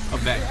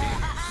of that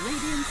game.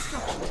 Radiant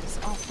structures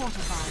are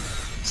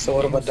fortified. So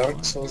what about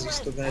Dark Souls? You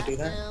still gonna do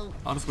that?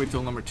 I'll just wait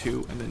till number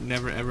 2 and then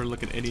never ever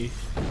look at any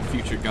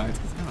future guides.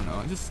 'Cause I don't know.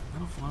 I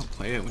don't want to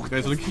play it when you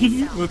guys are like,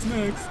 what's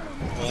next?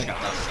 Well,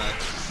 that's sad.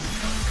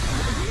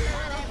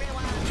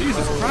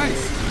 Jesus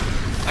Christ!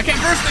 I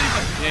can't burst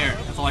anybody! There,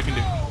 that's all I can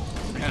do.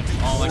 That's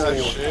all I can Oh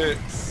do. shit.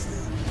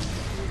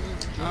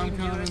 I'm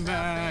coming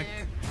back.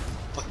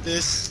 Fuck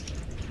this.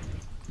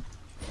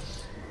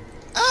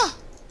 Ah!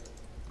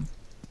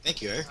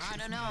 Thank you, Eric. I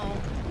don't know.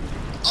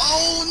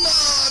 Oh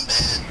no,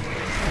 man!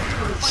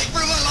 Fight for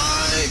my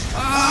life!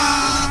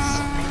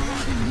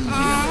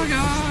 Oh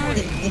god!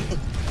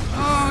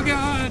 Oh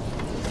god!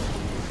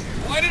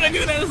 Why did I do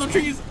that? There's no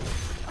trees!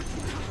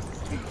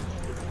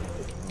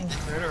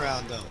 Turn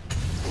around though.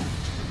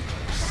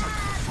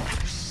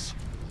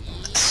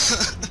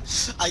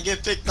 I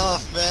get picked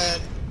off, man.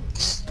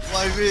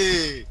 Why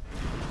me?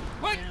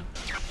 What?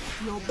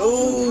 Your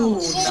Oh,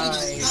 bottom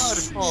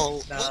nice.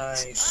 Oh,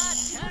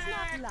 Nice.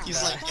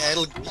 he's like,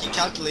 yeah, he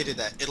calculated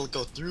that it'll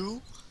go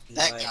through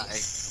that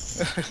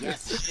Nice. guy.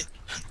 Yes.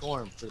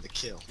 Storm for the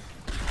kill.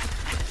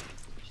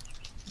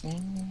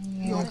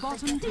 Your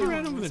bottom He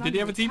ran over tower there. is Did he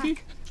have a under TP?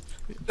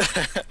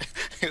 attack.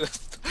 It was-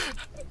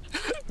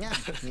 Yeah,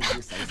 if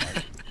you say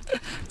so.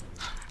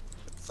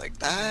 it's like,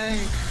 die.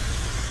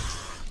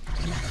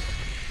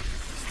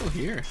 Still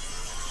here.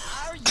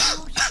 Are you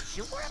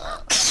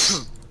sure?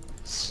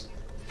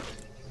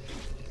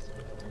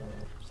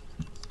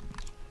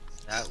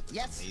 That was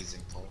Yes.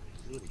 amazing, Paul.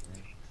 Do it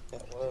again.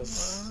 That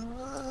was.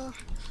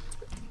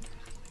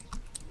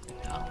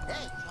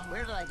 Hey,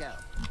 where did I go?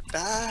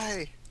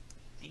 Die.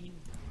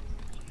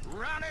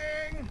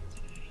 Running!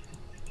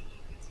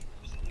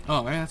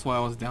 Oh man, that's why I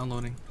was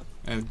downloading.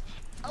 And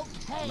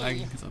Okay.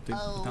 lagging his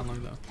update.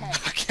 Downloading though.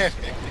 Okay.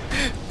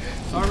 Okay.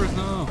 Starburst,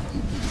 no!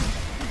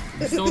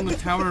 He's still in the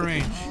tower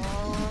range.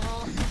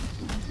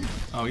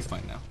 Oh, he's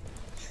fine now.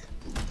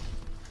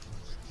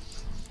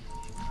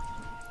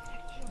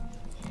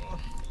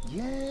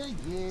 Yeah,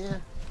 yeah.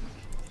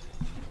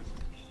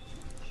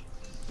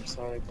 I'm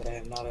sorry, but I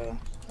am not a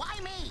Why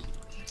me?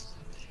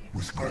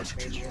 With arch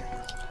gratitude. major.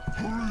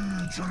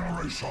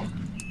 Regeneration.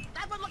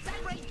 That one looks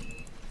angry.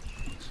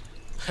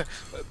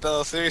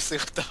 No, seriously,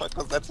 what the fuck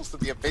was that supposed to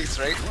be a base,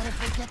 right? What if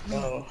they get me?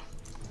 Oh.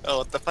 Oh,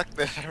 what the fuck?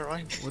 Never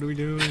mind. What are we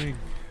doing?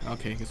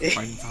 Okay, guess we're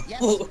fighting top.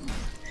 Yes.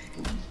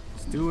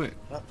 Let's do it.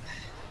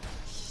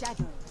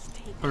 Shadows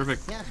take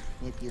Perfect. Yeah,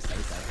 if you say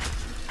so.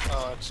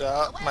 Oh, watch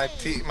out. My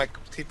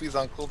TP's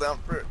on cooldown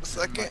for a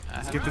second.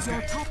 Let's get this Your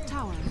guy. top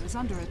tower is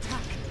under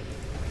attack.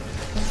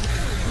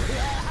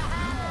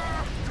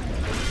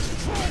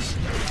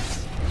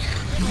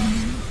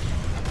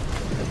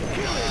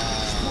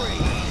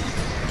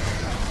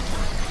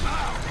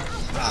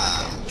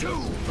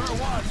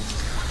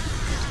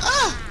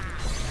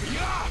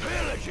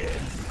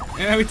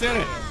 Yeah, we did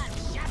it.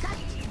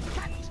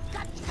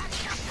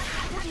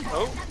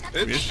 Oh,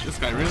 bitch. This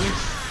guy really?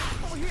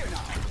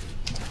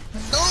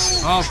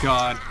 Oh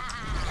god.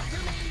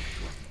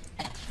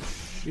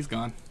 He's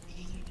gone.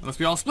 Unless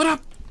we all split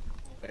up.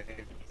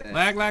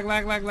 Lag, lag,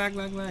 lag, lag, lag,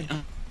 lag, lag.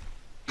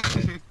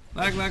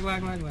 Lag, lag,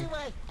 lag, lag, Do lag.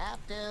 I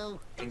have to?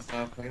 Who's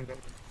talking?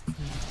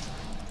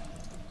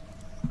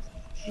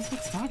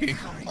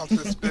 On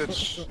this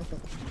bitch.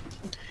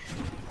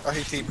 Oh,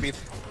 he TP'd.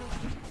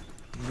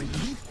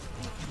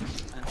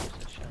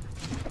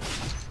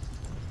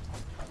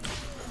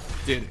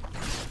 Did it.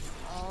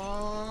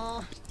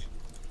 Oh,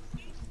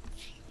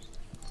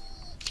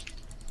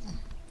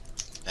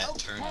 That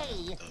turned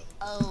okay.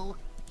 out,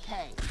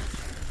 Okay.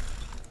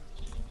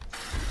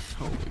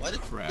 Holy Why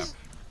did crap.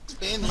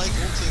 Spain like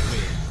ulting me?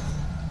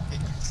 I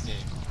hate this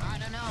game. I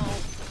don't know.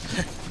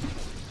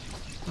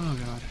 Oh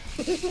god.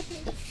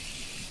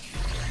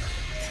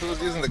 Who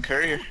was using the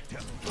courier?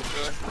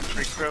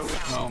 Free crow.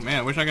 Oh man,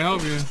 I wish I could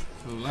help you.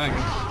 So lagging.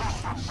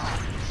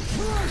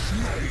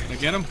 Did I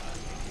get him?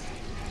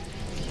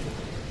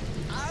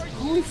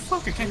 Holy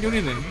fuck, I can't do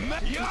anything. The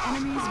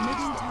enemy's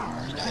middle tower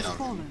has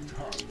fallen.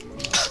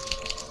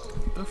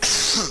 What the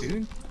fuck,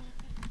 dude?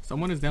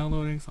 Someone is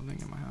downloading something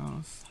in my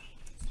house.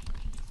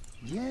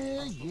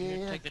 Yeah,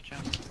 yeah. Take the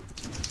jump.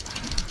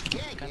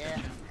 Yeah,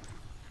 yeah.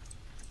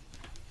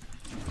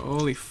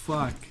 Holy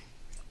fuck.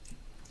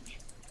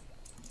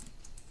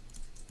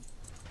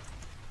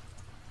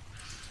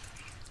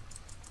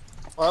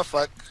 Oh,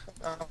 fuck.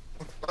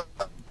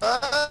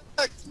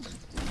 Fuck.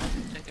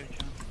 Take their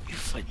jump. You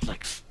fight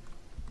like.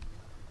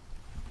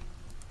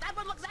 That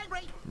one looks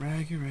angry.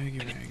 Raggy, raggy,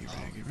 raggy,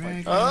 raggy,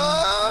 raggy.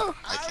 Oh!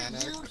 I can't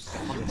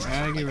act.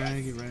 Raggy,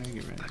 raggy, raggy,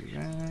 raggy,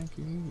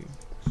 raggy.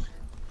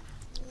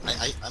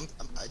 I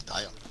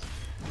die on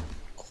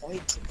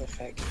Quite the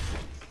fact.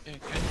 Yeah,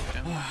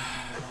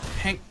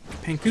 okay.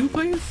 Panku,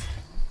 please?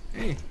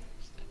 Hey.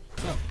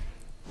 What's up?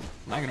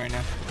 Lagging right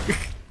now.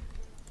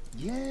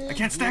 Yeah. I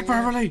can't stack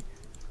properly!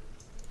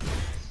 Can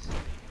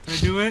I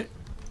do it?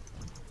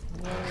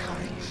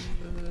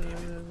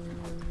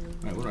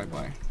 Alright, what do I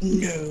buy?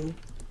 No.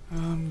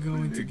 I'm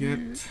going to get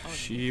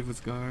Shiva's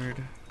guard.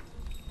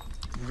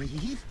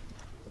 Breathe.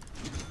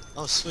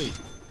 Oh, sweet.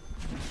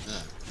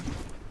 Yeah.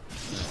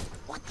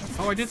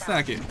 Oh, I did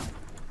stack it.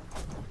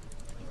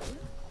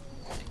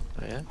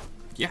 Oh yeah?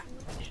 Yeah.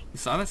 You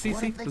saw that,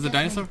 CC? There's a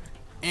dinosaur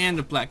and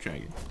a black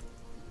dragon.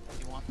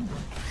 You want?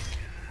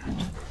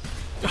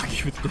 I'll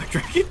give it the black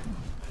dragon.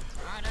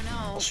 I don't know.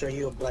 I'll show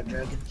you a black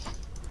dragon.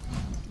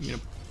 You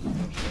know.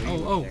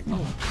 Oh.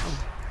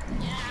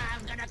 Yeah,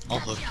 I'm gonna I'll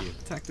hook you.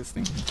 Attack this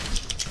thing.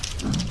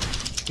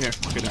 Here,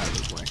 get out of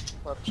this way.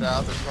 Watch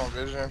out, there's no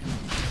vision.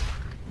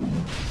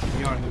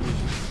 We are in the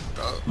vision.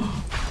 Oh.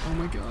 Oh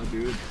my god,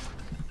 dude.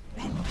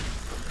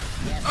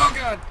 Oh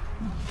god!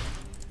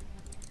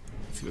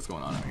 Let's see what's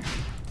going on out here.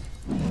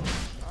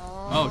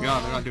 Oh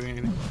god, they're not doing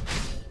anything.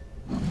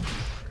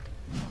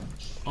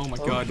 Oh my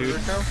god, dude.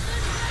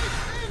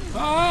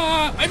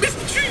 Ah! I missed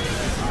the tree!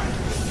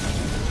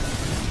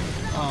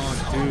 Oh,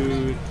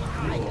 dude.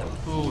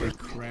 Holy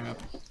crap.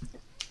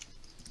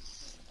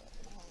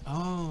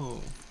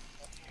 Oh.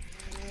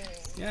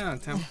 Yeah,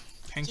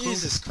 Panko.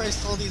 Jesus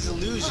Christ, all these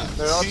illusions.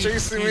 They're all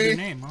chasing Change your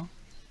me. name, huh?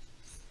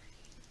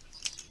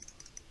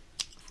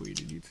 Before you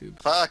did YouTube.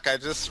 Fuck, I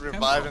just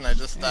revived and I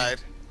just died.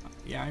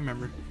 Yeah, I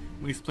remember.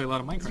 We used to play a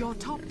lot of Minecraft. Your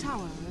top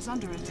tower is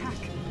under attack.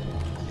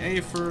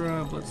 Yay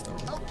for Bloodstone.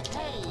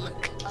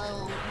 Okay.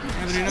 Oh.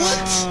 Anthony,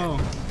 no!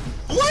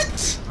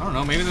 What? I don't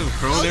know, maybe there's a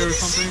crow How there did or they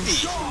see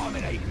something.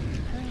 me? Dominate.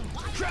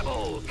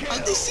 Treble kill.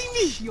 How'd they see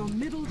me? Your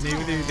middle tower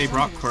Maybe they is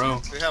brought under crow.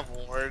 attack. They have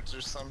wards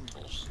or some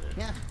bullshit.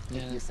 Yeah,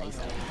 if you say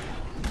so.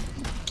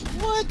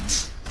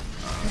 What?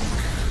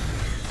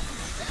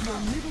 Your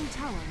middle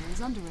tower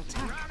is under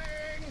attack.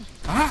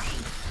 Ah!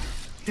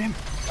 Damn it.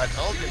 I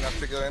told you not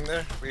to go in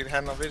there. We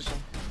had no vision.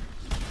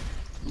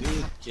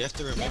 Dude, you have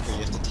to remember, you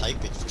have to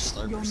type it for Your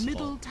starters.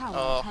 middle tower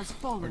Oh. has Or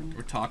fallen.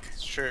 talk.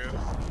 It's true.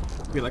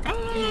 Be like, ah!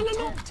 Your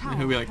top And tower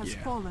he'll be like, has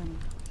yeah. fallen.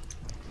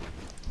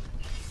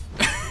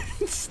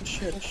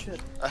 Shit.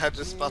 I had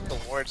just bought the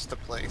wards to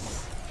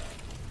place.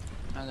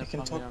 I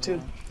can talk too.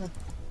 Huh.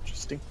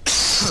 Interesting.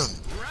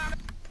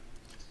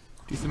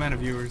 Decent amount of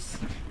viewers.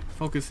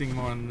 Focusing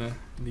more on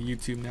the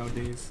YouTube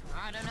nowadays.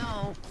 I don't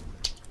know.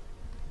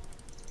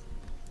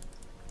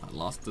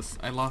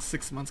 I lost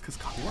 6 months because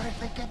What if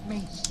they get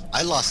me?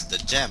 I lost the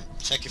gem.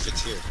 Check if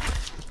it's here.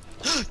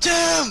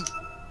 Gem!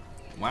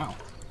 wow.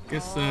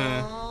 Guess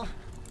Oh.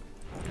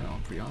 you know,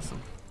 pretty awesome.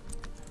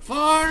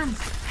 Farm!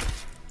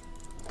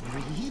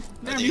 Breathe.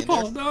 Damn they you, in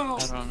Paul, there? no!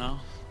 I don't know.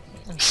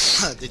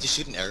 Did you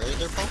shoot an arrow in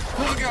there, Paul?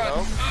 Oh god!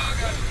 Nope. Oh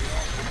god!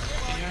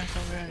 Can you guys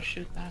over and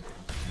shoot that?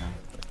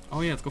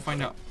 Oh yeah, let's go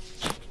find out.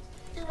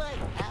 Do I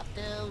have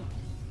to?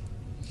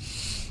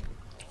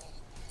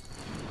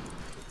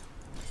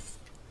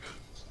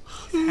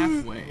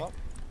 Halfway.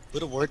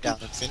 Put a word down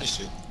and finish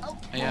it.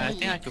 Okay. Yeah, I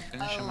think I could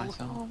finish it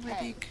myself.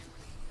 Okay.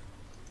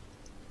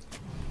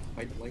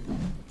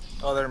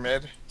 Oh, they're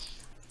mid.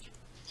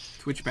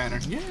 Twitch banner.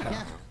 Yeah.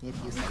 Yeah, if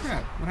you say so.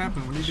 Crap. What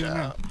happened? What are you doing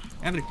now? Shout.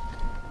 Anthony.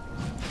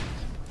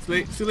 It's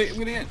late. It's too late. I'm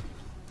gonna get.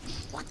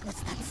 What was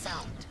that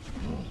sound?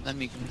 Let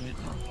me get it.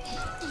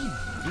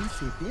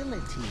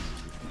 Invisibility.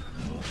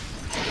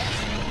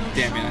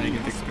 Damn it! I didn't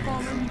get the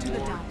experience. Fallen to the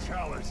down.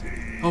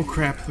 Mortality. Oh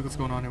crap! Look what's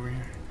going on over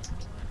here.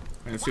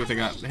 Right, let's see what they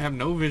got. They have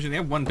no vision. They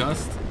have one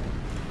dust.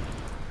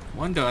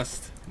 One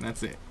dust, and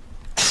that's it.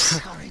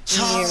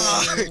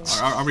 Charge!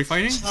 Are we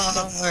fighting?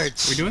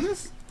 Charge! we doing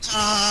this?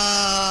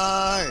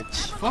 Charge!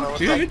 Fuck,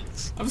 dude!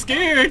 I'm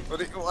scared!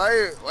 What?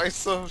 Why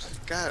so?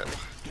 God.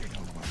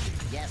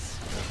 Yes.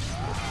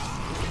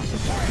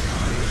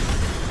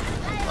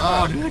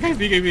 Oh, dude, that guy's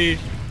BKB.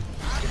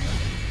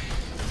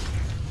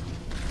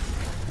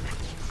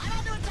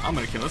 I'm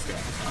gonna kill this guy.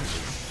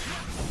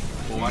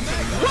 We'll watch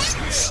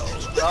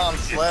it. Dom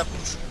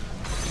slept.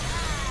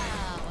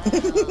 Oh,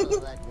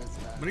 that was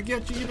fun. I'm gonna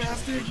get you, you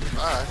bastard!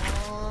 Fuck.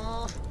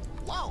 Oh,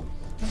 whoa.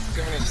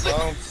 Too many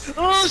clones.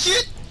 Oh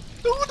shit!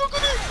 No, don't go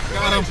there!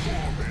 Got him!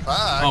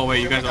 Fuck. Oh,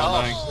 wait, you guys are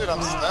all dying. Shit,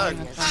 I'm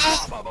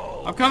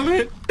stuck. I'm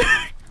coming!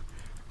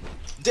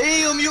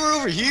 Damn, you were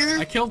over here!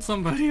 I killed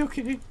somebody,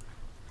 okay.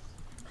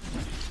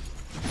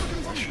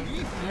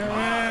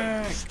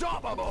 Alright.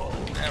 Unstoppable.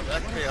 Damn,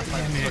 that chaos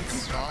Damn is it. fucking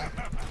strong.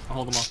 I'll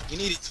hold them off. You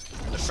need it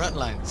on the front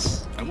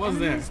lines. I was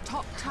there. Enemy's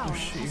top tower Oh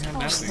shit, you has had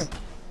that fallen. thing.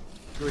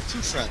 You were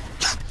too front.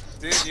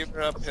 Dude, you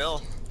were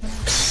uphill.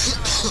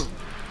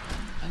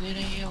 I need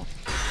a heal.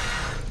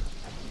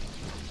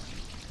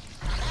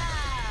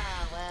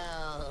 Ah,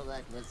 well,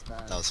 that was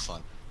fun. That was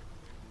fun.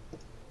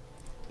 Good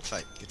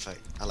fight, good fight.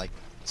 I like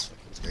this fight.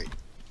 It was great.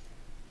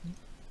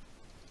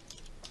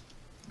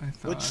 I Would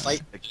thought.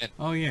 fight again.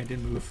 Oh yeah, I did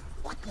move.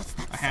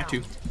 I had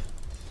to.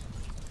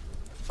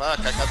 Fuck,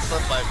 I got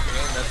stunned by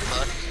Bane, that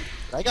sucked.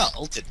 I got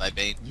ulted by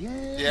Bane.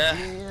 Yeah,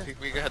 I think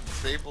we got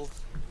disabled.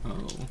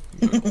 Oh,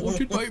 you got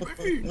ulted by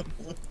Bane.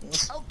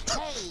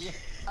 Okay.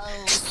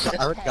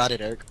 Eric got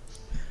it, Eric.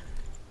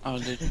 Oh,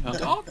 did you? Okay.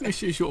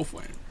 Darkness is your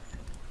friend.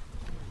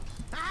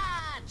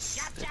 Ah,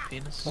 gotcha.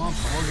 Penis. Come on,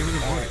 Paul, give me the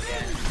voice.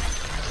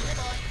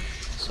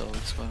 So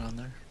what's going on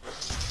there?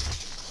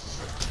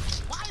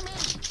 Why me?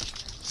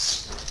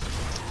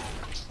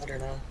 I don't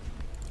know.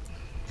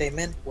 They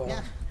meant well.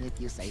 Yeah, if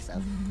you say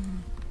so.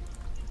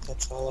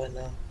 That's all I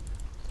know.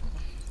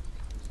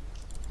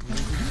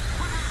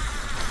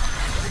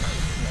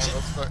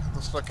 Yeah,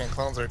 those fucking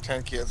clones are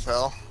tanky as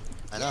hell.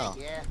 I know.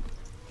 Yeah.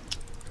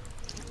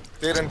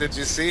 Did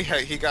you see how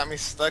he got me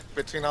stuck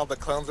between all the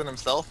clones and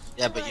himself?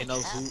 Yeah, but you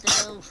know who?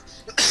 Have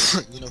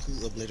You know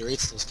who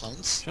obliterates those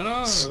clones? Shut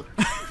up.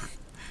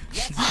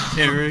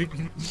 Eric.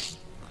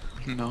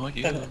 No,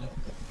 you.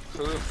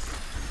 Who?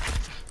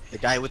 The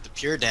guy with the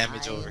pure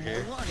damage over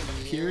here.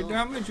 Pure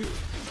damage.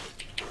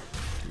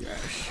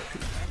 Yes,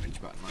 pure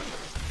damage, Batman.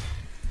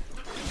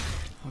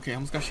 Okay, I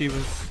almost got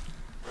Shivas.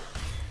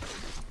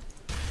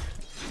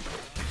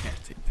 I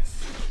can't take this.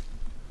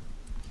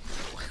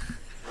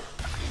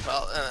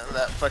 Well,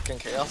 that fucking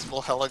chaos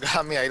bull hella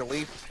got me. I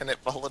leaped and it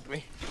followed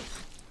me.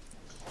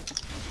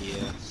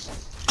 Yeah.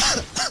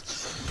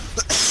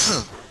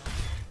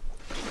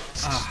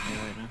 Ah,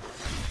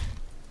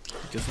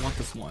 I just want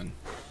this one.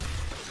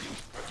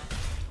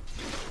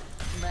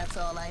 That's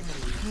all I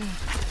need.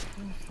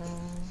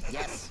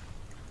 Yes.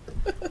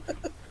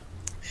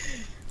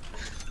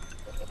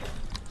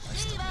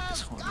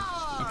 Shiva's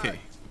guard. Okay,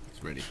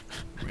 it's ready.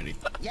 I'm ready.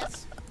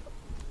 Yes.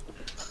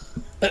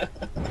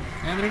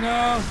 Andrew,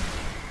 no!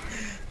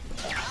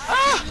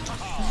 Ah!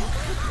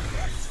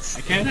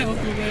 I can't help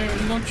you there.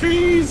 There's no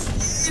trees.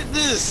 Look at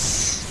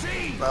this!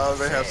 Oh,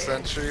 they have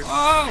sentries.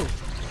 Oh!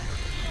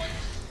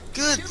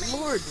 Good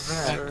lord,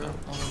 Back man. up.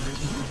 Oh,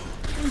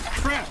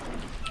 crap!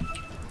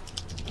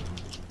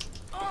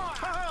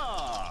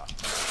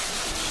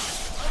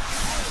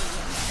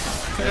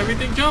 Cut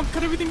everything jump!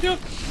 Cut everything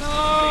jump!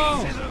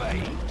 No!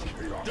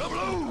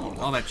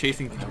 All that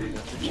chasing. What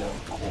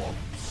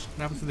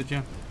happens to the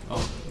gem?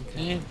 Oh,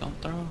 okay. Hey,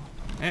 don't throw.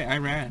 Hey, I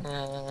ran.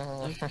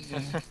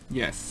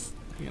 Yes,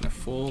 you get a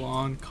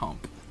full-on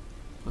comp.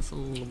 Plus a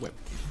little whip.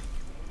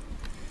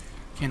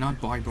 Cannot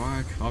buy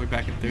back. I'll be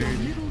back in Your third.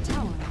 middle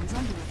tower is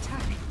under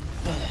attack.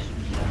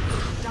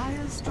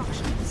 Dire's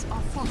structures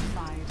are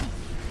fortified.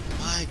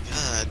 My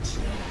god.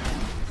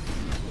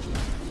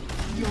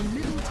 Your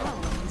middle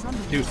tower is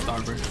under Do attack.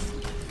 Starburst.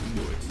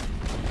 Do it.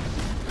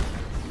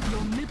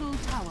 Your middle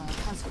tower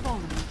has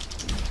fallen.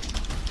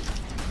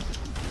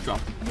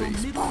 Drop Your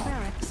base. middle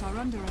barracks are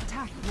under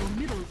attack. Your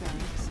middle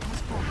barracks has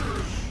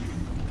fallen.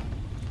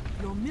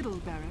 Your middle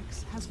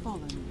barracks has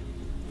fallen.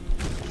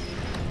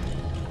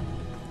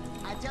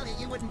 I tell you,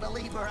 you wouldn't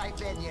believe where I've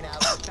been, you know.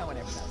 No one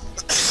ever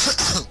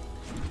does.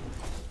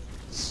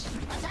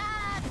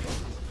 Attack!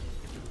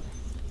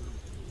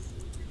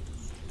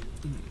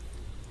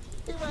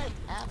 Do I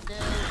have to?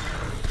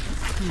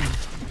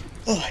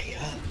 Oh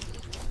yeah.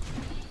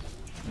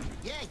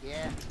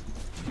 Yeah.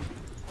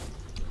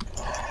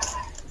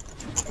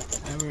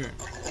 Ever.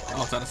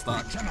 Oh, it's out of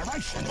stock.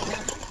 Generation.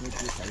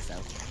 If you say so.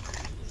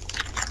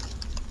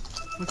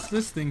 What's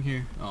this thing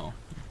here? Oh.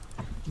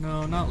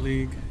 No, not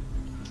League.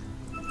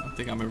 I don't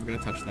think I'm ever gonna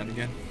touch that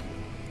again.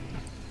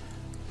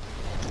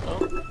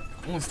 Oh,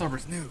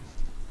 Starburst new.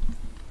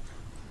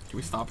 Can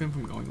we stop him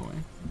from going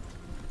away?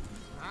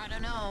 I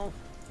don't know.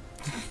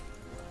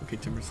 Okay,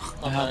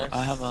 Timbersaw.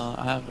 I have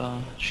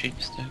a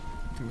sheep stick.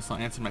 Timbersaw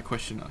answered my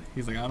question.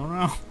 He's like, I don't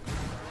know.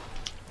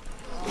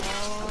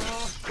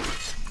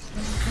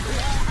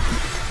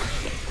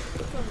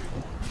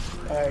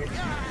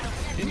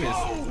 He missed.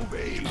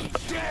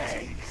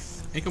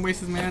 Make him waste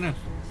his mana.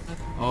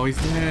 Oh, he's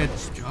dead.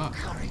 Good job.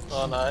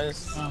 Oh,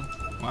 nice. Oh,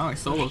 wow, I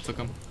solo took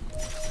him.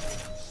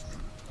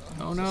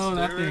 Oh no,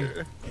 that thing.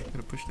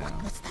 Gotta push down.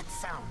 What's that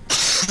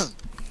sound?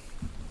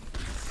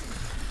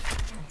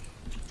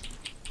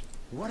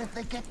 What if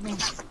they get me?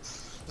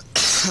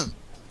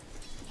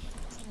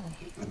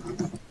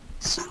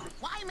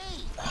 Why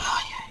me?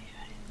 Oh,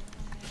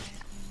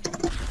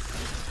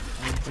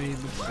 baby,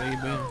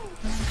 baby.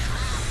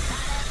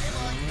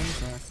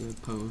 Always, I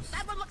suppose.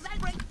 That one looks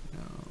angry.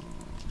 No.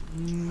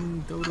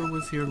 Dota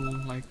was here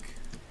like,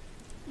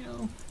 you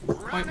know,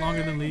 quite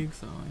longer than League,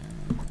 so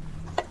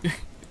yeah.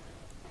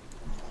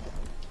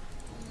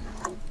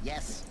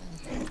 Yes.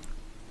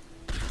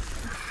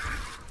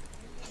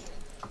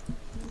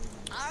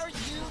 Are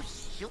you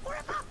sure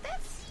about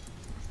this?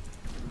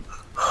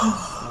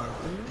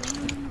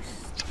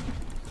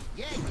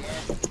 Yeah.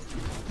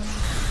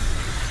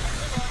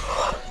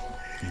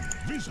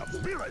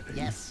 Invisibility.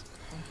 Yes.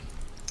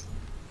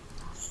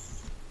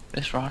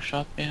 This rush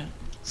up yet?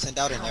 Send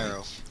out an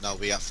arrow. No,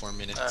 we got 4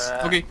 minutes.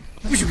 Okay.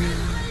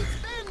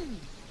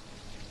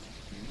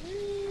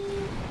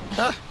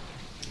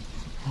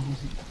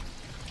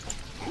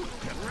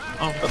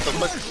 What the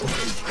fuck?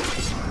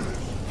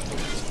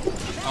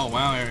 Oh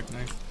wow, Eric,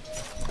 nice.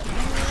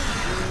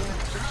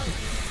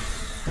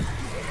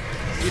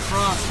 Hey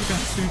Frost, you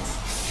got suits.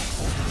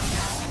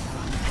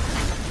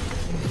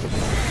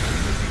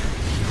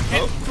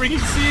 Hit freaking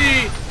C!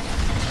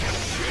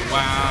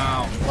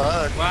 Wow.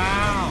 Fuck.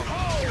 Wow.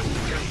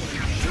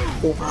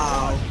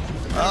 Wow.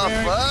 Oh,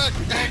 fuck.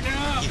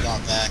 He got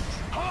back.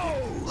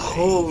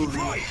 Holy.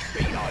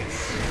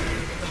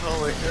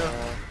 Holy hell.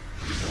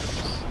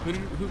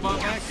 Who bought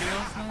that?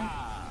 Chaos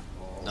now?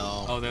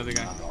 No. Oh, the other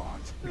guy.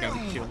 The guy we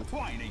killed.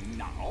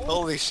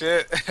 Holy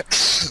shit.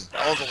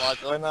 That was a lot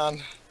going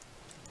on.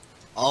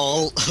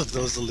 All of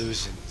those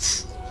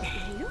illusions.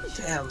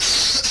 Damn. You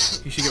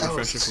should get That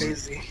was refresher for it.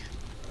 crazy.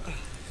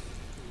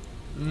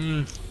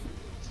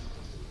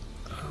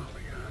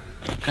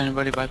 Can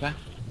anybody buy back?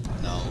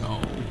 No.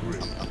 Oh,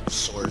 I'm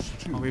short.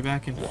 I'll be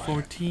back in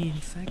 14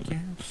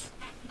 seconds.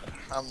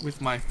 I'm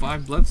With my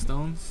 5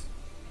 bloodstones.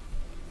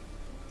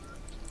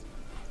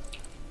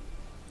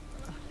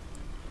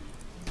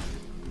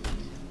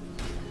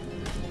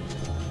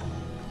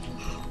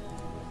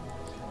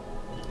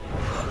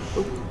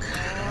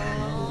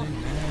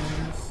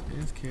 Loneliness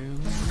is killing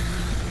me.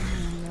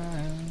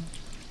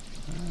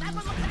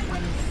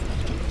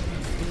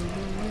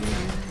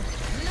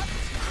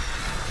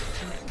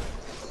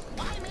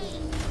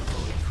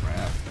 Holy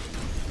crap.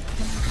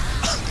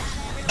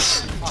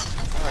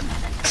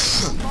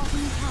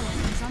 Bottom tower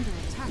is under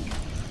attack.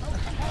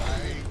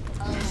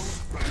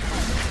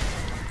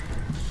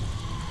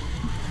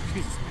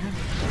 Jesus, man.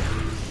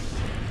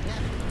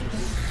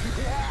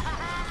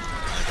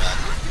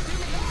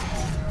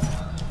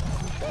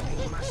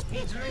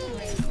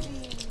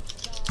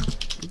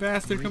 You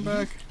bastard, come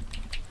back.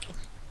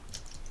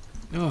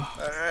 Oh,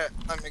 alright.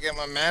 Let me get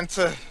my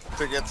manta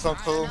to get some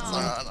clones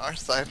on our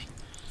side.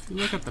 if you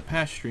look at the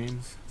past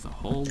streams, it's a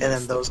whole And then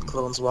list. those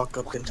clones walk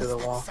up into the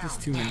wall. There's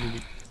too many to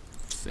It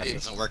say.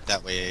 doesn't work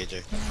that way,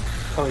 AJ.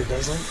 Oh, he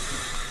doesn't?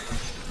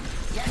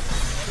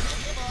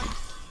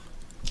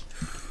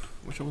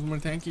 Wish I was more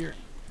tankier.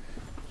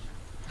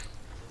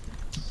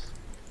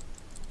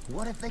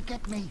 What if they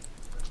get me?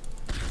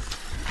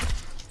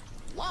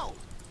 Whoa!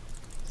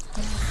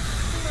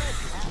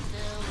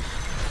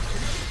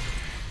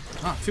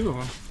 Ah, 2 of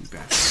them. You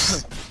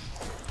bastard.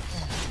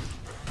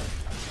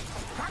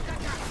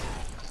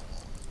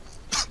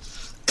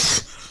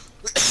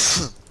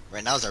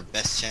 Right now is our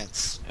best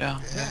chance. Yeah.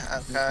 Yeah,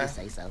 okay.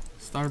 Say so.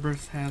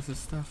 Starburst has his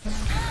stuff.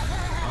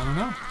 I don't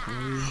know.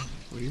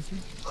 What do you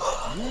think?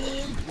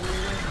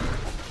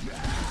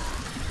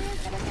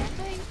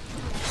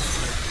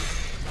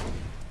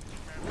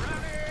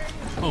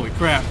 Holy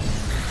crap.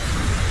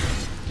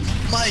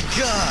 My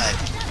god!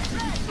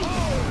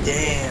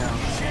 Damn.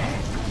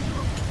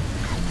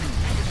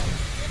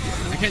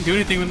 I can't do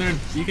anything when they're in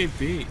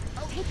BKB.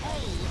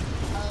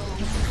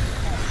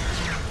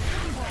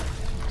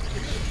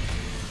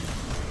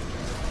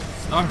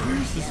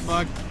 Starburst is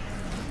fucked.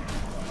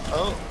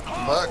 Oh,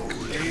 fuck.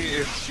 He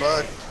is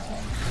fucked.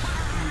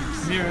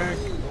 Here, Eric.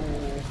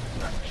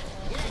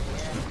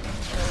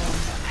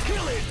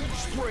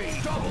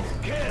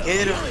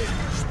 Get him.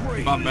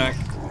 He bought back.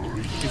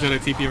 He's at a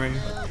TP right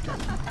here.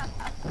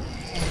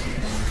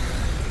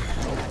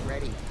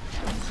 Ready.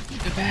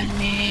 Defend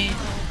me.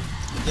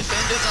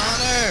 Defend his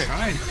honor!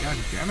 God, God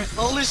damn it.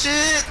 Holy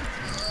shit!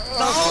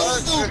 Oh,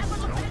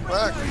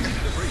 fuck.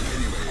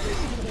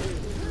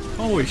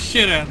 Holy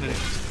shit, Anthony.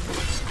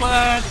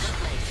 Clutch.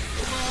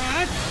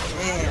 Clutch.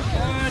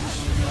 Clutch.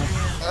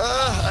 I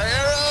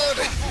arrowed!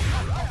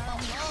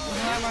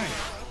 Where am I?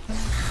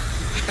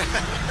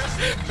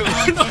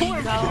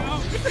 Nowhere to go.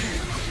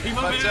 Leave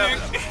my Watch back.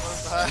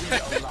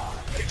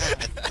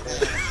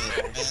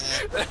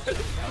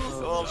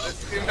 Oh, this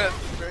team has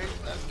great.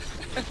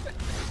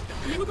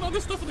 Look at all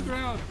this stuff on the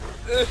ground.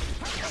 You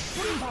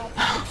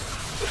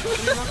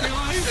not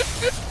realize?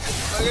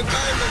 Fucking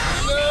time,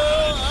 no!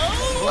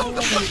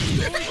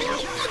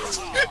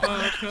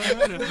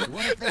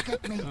 What if they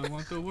get me? I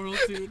want the world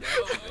to know. I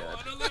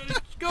want to let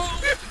it go.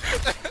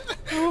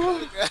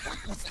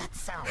 What's that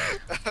sound?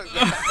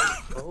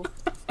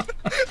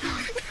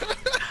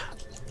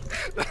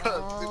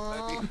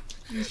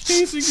 He's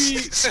chasing me.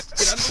 Get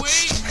out of the way.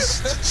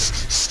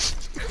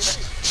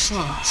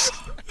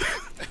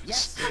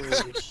 Yes.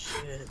 Holy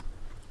shit.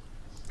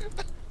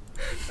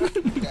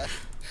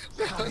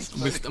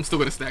 I'm still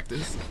gonna stack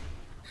this.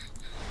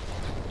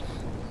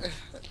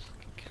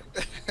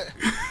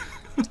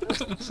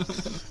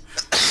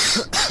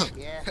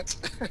 Yeah.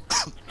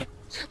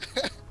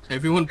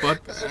 Everyone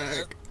but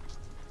back.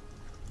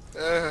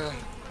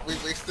 We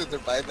wasted their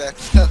buyback,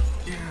 so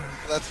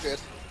that's good.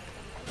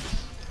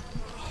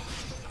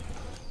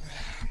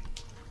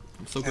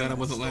 I'm so glad I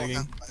wasn't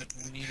lagging.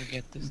 We need to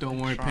get this. Don't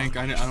worry, strong. Pink.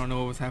 I don't know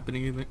what was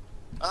happening either.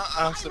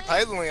 I'm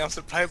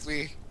surprised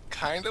we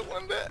kinda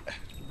won that.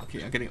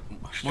 Okay, I'm getting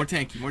more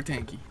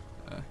tanky.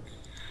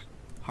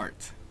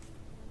 Heart.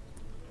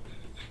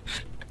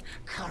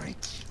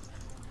 Courage.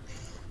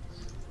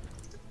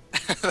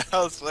 That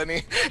was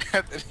funny.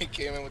 And then he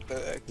came in with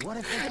the What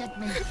if they get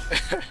me?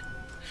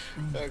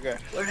 Okay.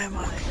 Where am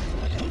I?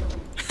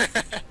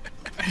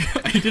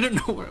 I didn't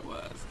know where it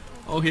was.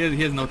 Oh, he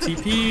has no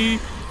TP.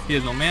 He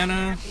has no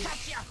mana.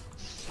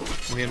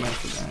 Oh, he had mana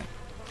for that.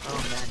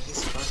 Oh man,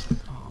 he's fun.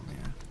 Oh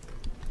man.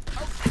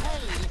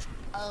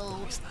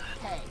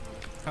 Okay.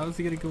 How is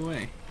he gonna go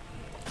away?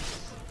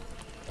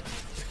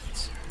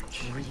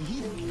 And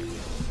he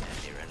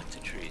ran into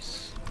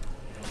trees.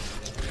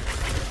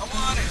 I'm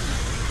on it.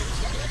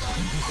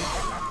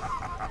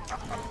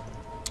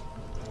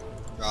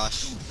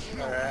 Rush.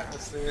 Alright,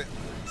 let's do it.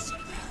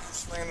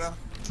 Slam though.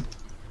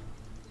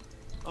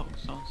 Oh,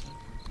 someone's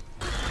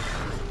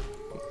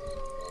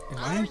Am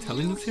I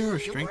intelligence hero or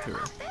strength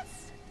hero?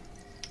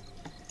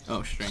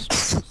 Oh, strength.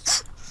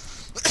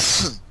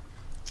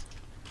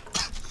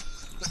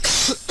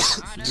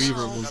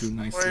 Weaver will do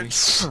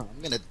nicely.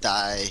 I'm gonna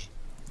die.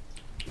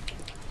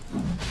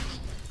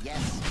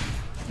 Yes.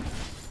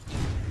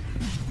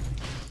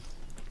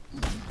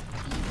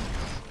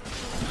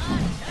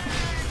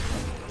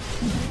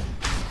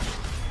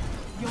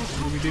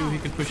 What do we do? He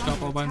can push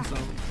top all by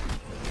himself.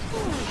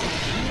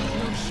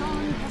 Your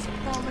Shan has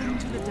fallen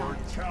to the dark.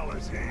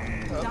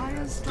 Mortality.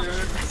 Dire's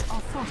structures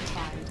are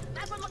fortified.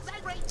 That one looks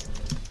angry.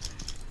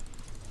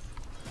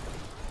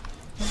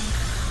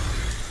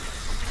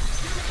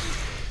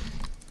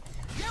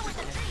 You're with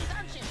the trees,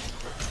 aren't you?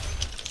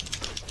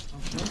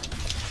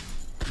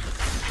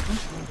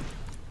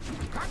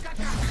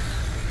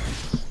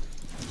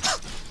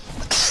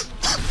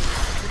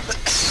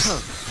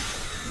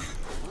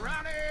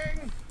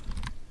 Running.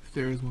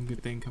 There is one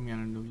good thing coming out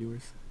of no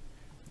viewers.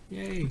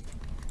 Yay!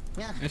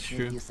 Yeah, That's if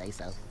true. you say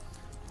so.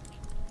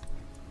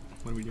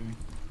 What are we doing?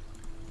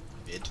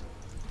 Mid.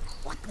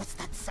 What was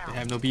that They sound?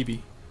 have no BB.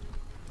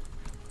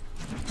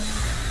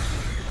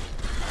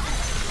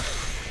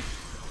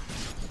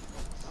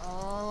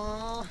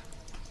 Oh,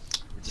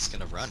 We're just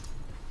gonna run.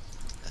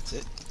 That's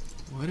it.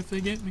 What if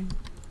they get me?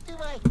 do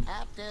I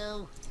have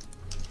to?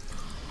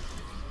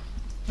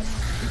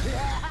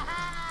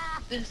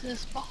 This is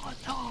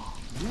Sparta!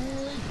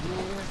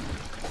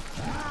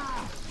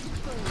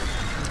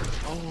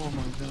 Oh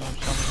my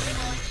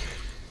gosh,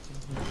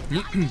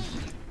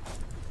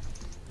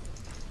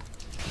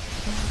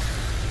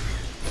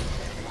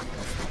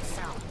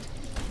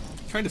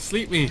 Trying to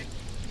sleep me.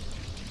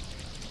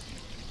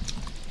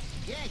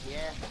 Yeah,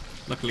 yeah.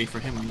 Luckily for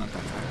him, I'm not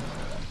that tired.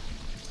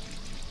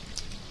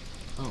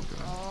 Oh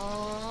god.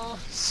 Oh,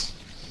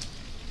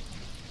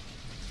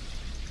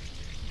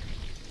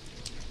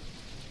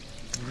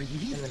 And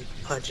then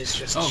Pudge is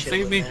just Oh,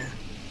 chilling save me. there.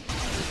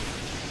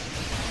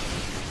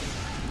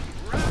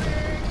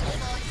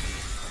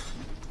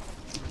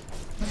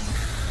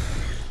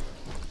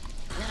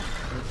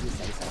 if you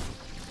say so.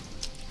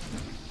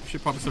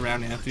 Should probably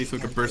surround Anthony so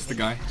we can burst the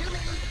guy.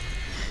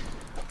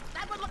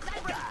 That one looks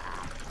angry.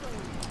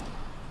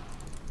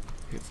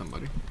 Hit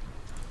somebody.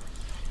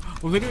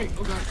 What are they doing?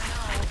 Oh god.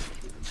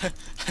 I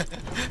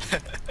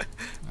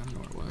don't know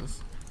what it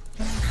was.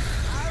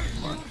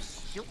 Come on.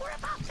 Sure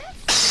about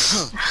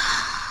this?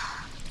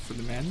 For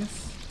the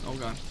madness? Oh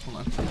god, hold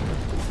on.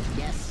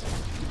 Yes.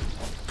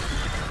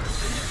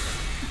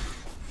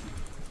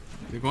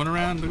 They're going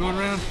around, they're going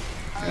around.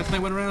 Anthony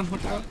went around,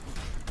 watch out.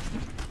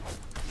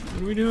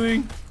 What are we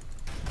doing?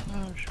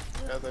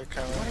 Yeah, they're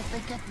coming. What if they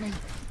get me?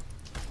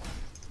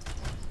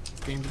 This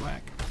game's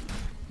whack.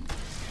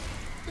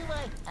 Do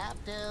I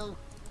have to?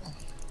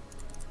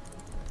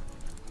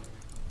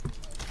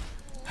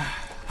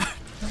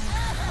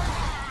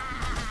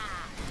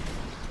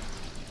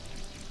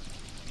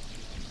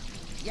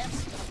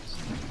 Yes.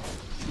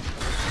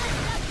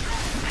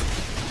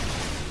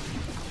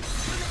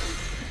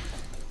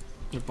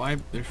 There's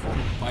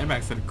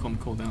buybacks that come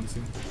cool down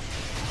soon.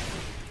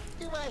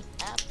 Do I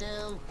have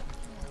to?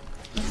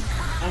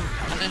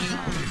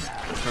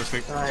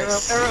 Perfect.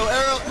 Nice.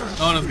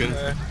 Oh, that's good.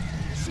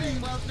 They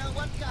won't know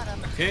what got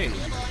them. Okay. We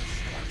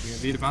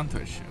have the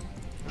advantage.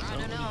 I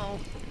don't know.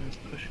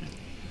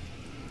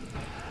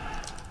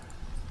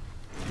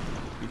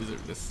 You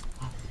deserve this.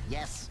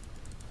 Yes.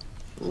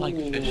 Like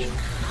fish.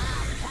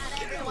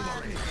 Not everyone.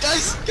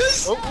 Guys!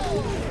 Guys!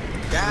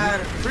 God.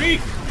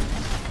 Freak!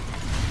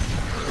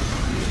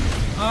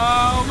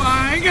 Oh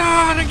my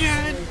god,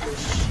 again! Holy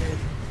shit.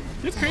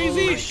 You're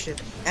Holy crazy!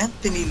 shit.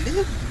 Anthony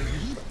lived.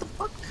 What the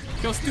fuck?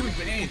 Kill stupid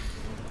Bane!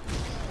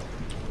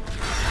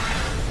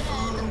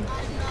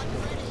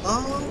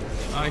 Oh.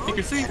 Oh, you think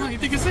you're safe? Huh? You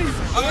think you're safe?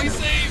 Oh, he's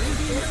safe!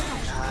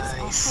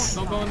 Nice.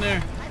 Don't go in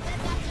there.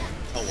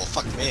 Oh well,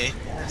 fuck me.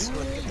 That's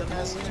what get the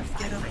last one.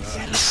 Get him.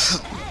 Get him.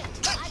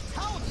 I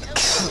told you.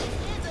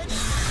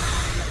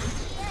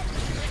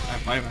 I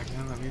have buyback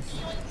now, that means.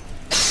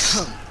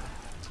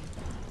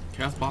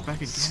 Chaos bought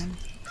back again?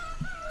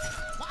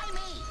 Why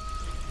me?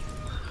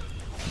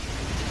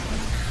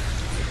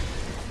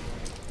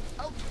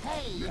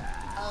 Okay.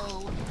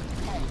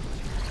 Okay.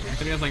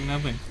 Anthony has like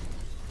nothing.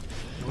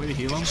 No way to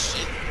heal him?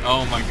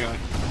 Oh my god.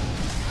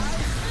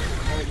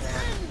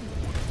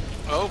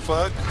 Oh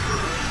fuck.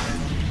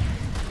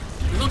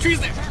 There's no trees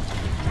there!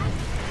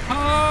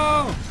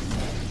 Oh!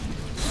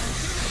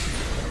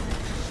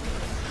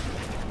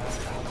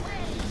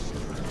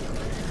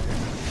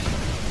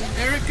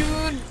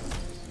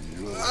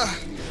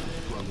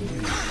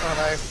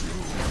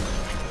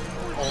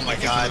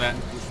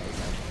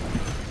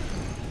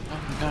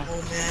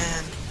 Oh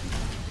man.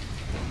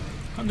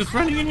 I'm just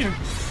running in here.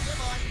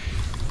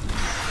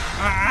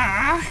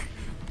 Ah!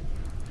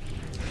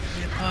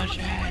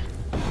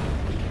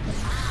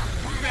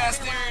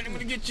 Bastard! I'm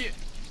gonna get you.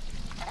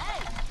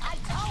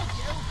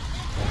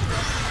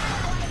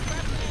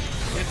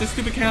 Get this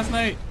stupid Chaos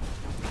Knight.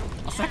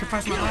 I'll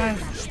sacrifice my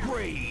life.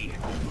 Spree.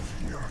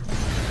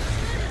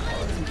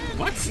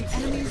 What?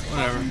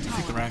 Whatever. Take the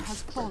Has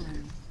racks.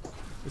 fallen.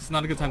 It's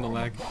not a good time to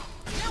lag,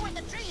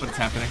 but it's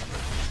happening.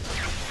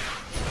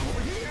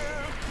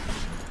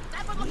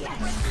 The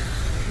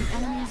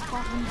enemy's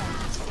bottom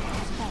barracks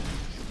has fallen.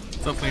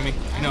 What's up, Flamey?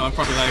 I know I'm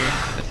probably lagging.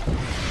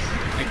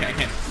 I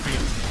can't.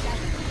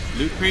 Freaking.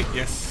 Loot crate?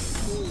 Yes.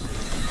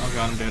 Oh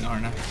god, I'm dead,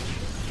 aren't I?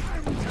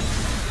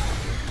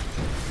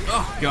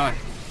 Oh god.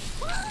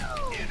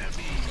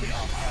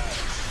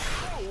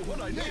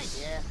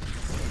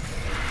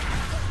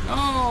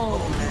 No!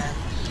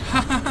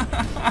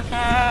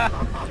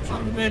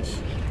 Son of a bitch.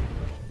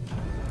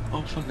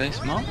 Oh, for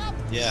this month?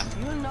 Yeah,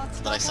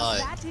 but I saw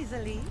it.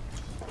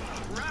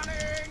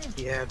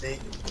 Yeah, they.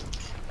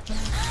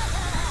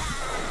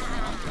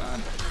 Oh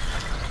god.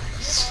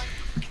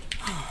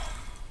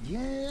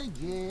 Yeah,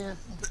 yeah.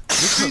 Loot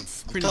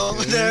crate's pretty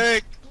good.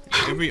 Dominic!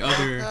 Every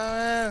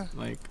other,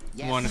 like,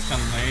 one is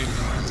kind of lame.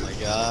 Oh my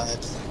god.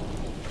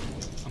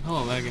 I'm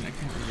hella lagging, I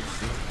can't really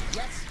see.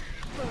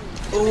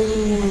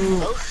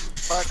 Oh,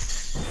 fuck.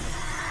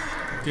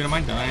 Dude, am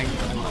I dying?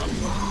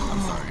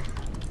 I'm sorry.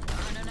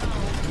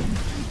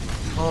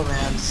 Oh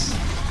man.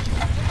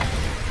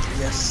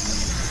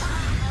 Yes.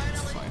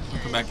 It's fine. I'll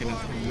come back in a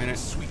minute.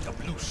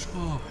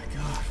 Oh my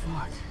god,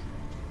 fuck.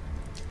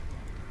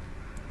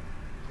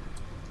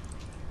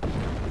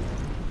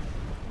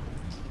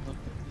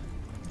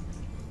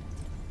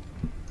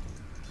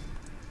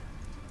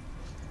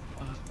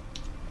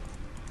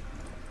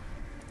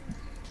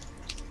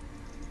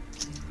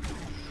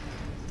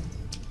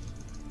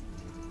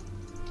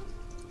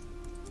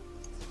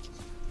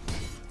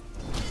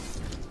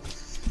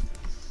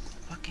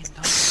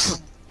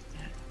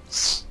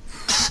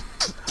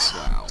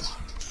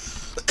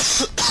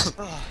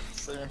 Wow.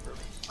 Saving for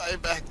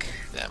buyback.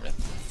 Damn it.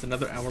 It's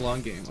another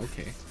hour-long game.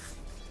 Okay.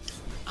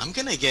 I'm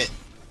gonna get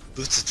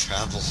Boots of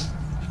Travel.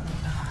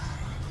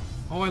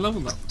 Oh, I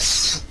leveled up.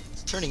 It's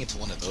turning into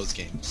one of those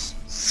games.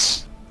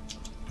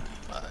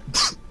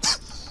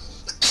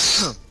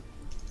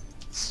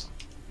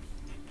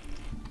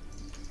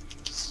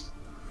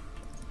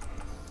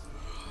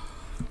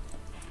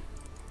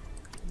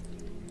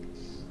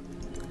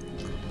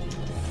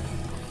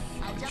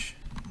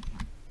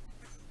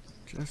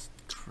 Just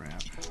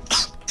crap.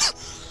 That's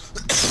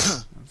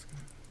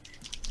good.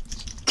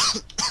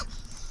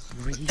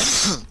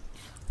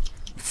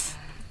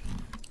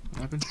 What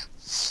happened?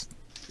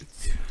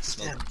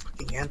 Damn,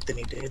 fucking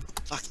Anthony, dude.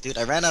 Fuck, dude,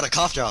 I ran out of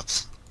cough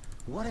drops.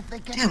 What if they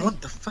get Damn, me? what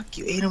the fuck?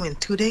 You ate them in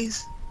 2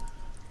 days?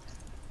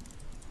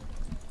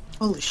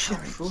 Holy shit,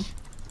 fool.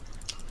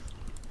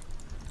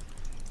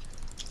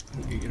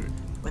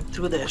 Went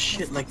through that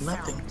shit like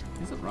nothing.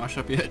 Isn't Rosh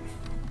up yet?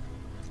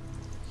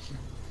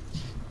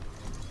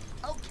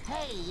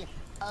 Okay.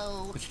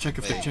 Oh. Let's check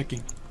if they're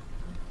checking.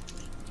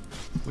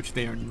 Which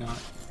they are not.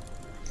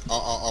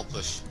 I'll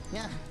push.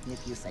 Yeah,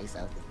 if you say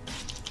so.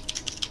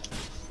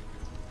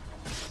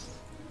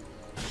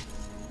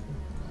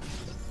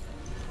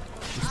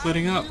 We're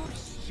splitting up.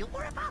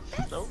 Sure about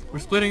this? We're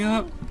splitting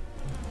up.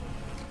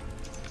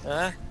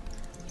 Huh?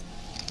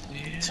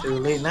 Too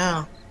late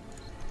now.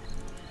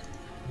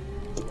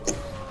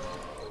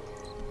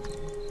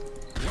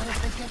 What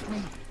if they get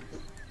me?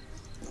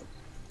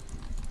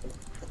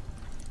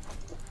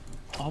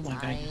 Oh my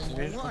god,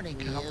 I'm warning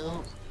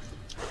you.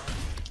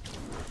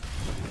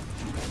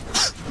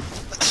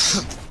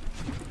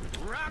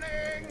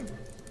 Running!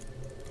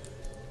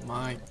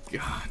 My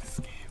god, this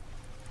game.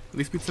 At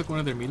least we took one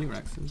of their melee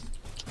rexes.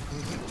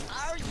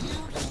 Are you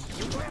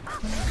sure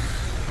about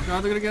this? Oh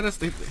god, they're gonna get us.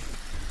 Yeah,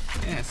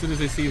 as soon as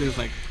they see there's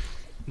like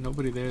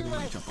nobody there, they're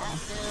gonna jump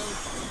off.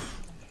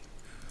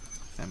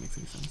 If that makes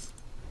any sense.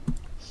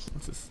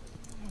 What's this?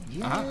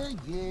 Yeah,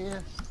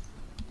 yeah.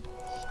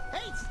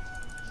 Hey!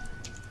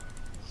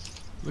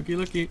 Looky,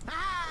 looky.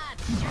 Ah,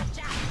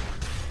 gotcha.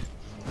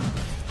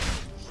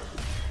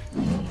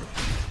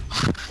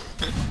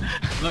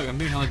 Look, I'm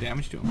doing hella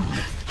damage to him.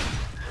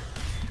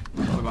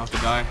 I'm about to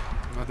die.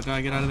 I'm about to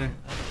die. Get out of there.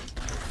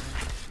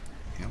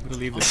 Okay, I'm gonna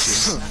leave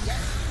this here.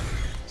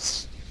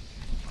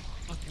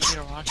 Fuck, we need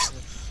to rush it.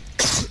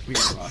 We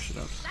gotta rush it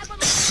up.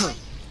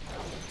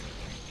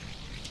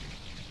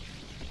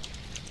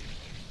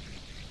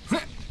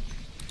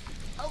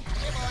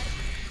 Okay, boy.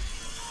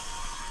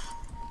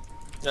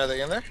 Are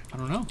they in there? I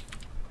don't know.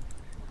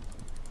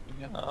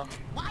 Yeah, Oh,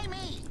 Why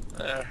me?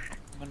 there.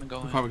 I'm gonna go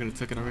We in. probably could have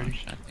took it already.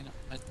 I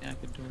think I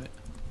could do it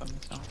by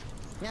myself.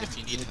 Yeah, If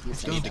you need, if you if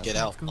say you need to so. get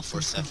out, I'll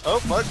force them. Oh,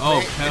 fuck. Oh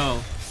wait.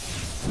 hell!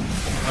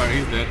 Alright,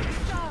 he's dead.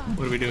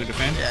 What do we do?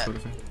 Defend? Yeah. Go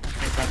defend.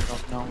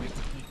 No, we yeah,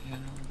 no,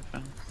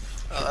 defend.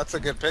 Oh, that's a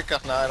good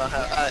pickup now. I don't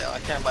have. I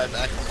can't buy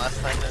back from last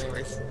time,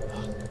 anyways. Where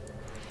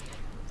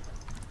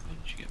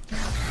did you get?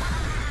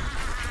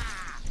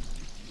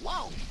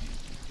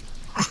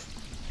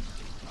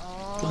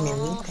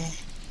 Oh,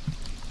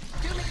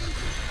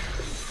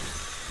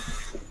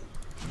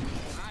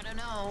 I don't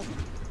know.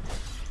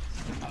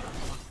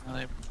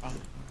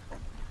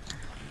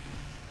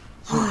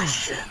 Oh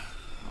shit.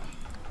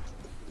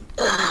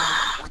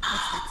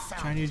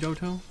 Chinese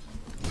Dota?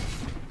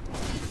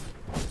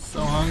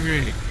 So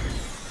hungry.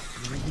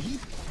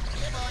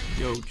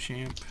 Yo,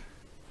 champ.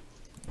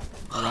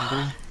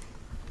 Rumble.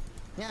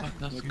 Yeah.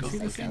 You can see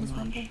the same as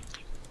Rumble?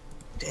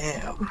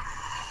 Damn.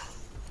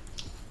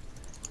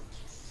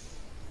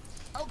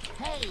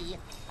 Okay.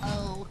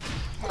 Oh.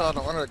 Oh,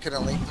 no wonder I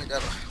couldn't link. I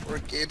got a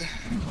work aid.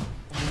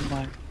 Oh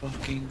my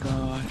fucking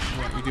god.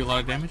 What, you do a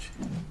lot of damage?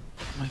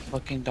 My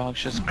fucking dog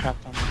just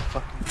crapped on my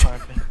fucking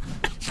carpet.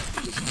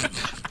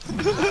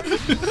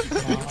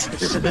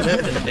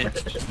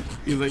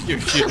 He's like, you're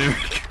shit,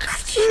 Eric.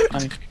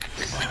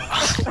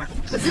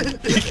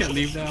 You can't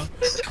leave now.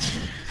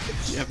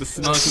 You have to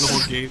smell it to the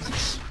whole game.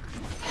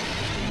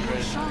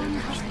 Your shine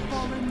has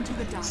fallen to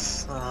the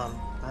dust.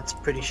 That's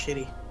pretty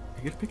shitty.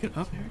 You gotta pick it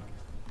up, Eric.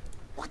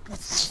 What was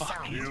that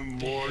sound?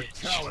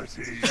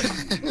 Immortality.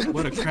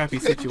 What a crappy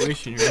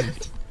situation you're in.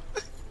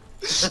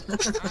 I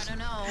don't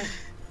know.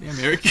 Damn,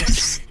 Eric.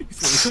 He's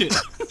full of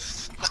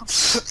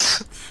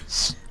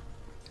shit.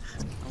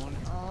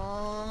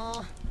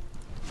 Oh.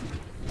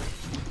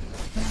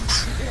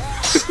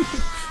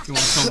 You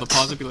want to tell him to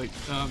pause and be like,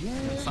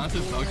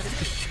 Santa's dog.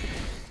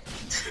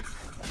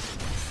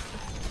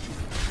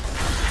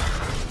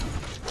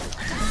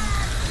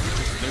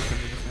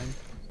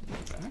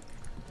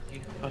 You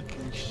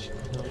fucking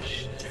no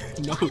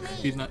shit. No,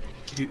 he's not.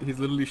 He's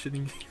literally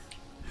shitting.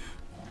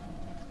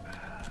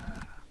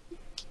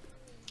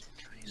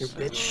 You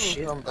bitch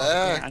shit. I'm I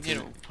back. need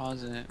to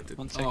pause it. 1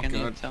 Oh, second,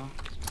 God. Intel.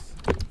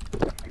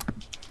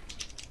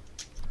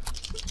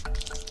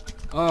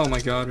 Oh my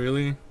god,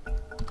 really?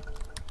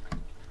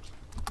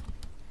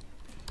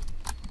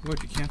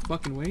 What, you can't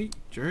fucking wait,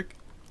 jerk?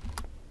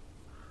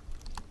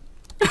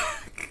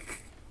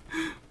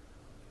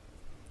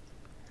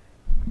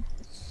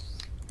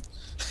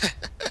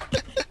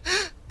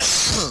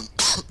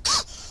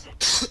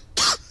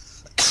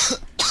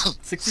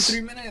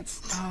 $63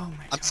 minutes! Oh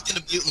my I'm god. just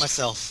gonna mute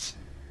myself.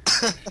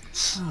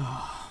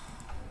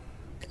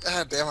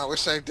 God damn, I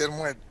wish I did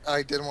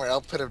more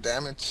output of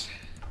damage.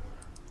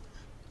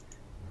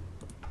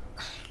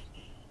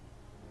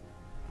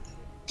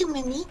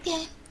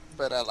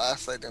 But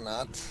alas, I do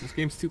not. This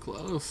game's too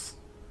close.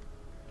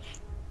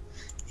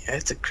 Yeah,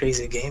 it's a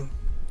crazy game.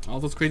 All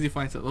those crazy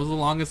fights, those are the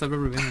longest I've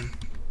ever been in.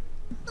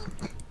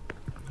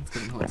 It's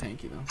getting hella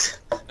tanky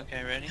though.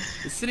 Okay, ready?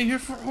 It's sitting here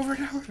for over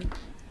an hour.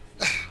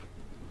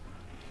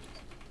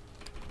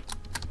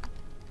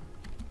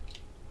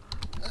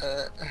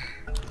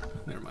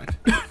 Never mind.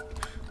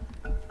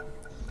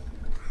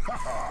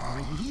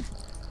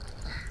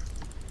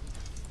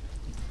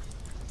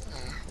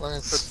 Let me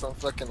put some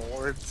fucking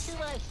words. Do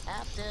I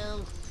have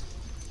to?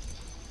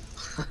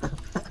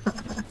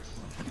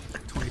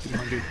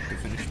 2300 to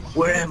finish.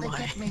 Where am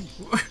I?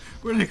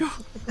 Where'd I go?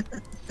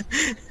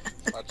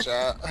 Watch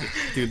out.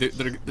 Dude,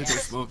 they're gonna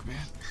smoke, man.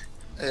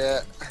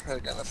 Yeah, they're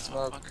gonna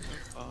smoke.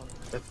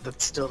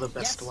 That's still the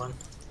best Yes. one.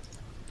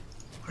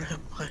 Where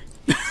am I?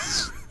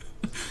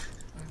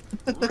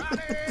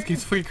 This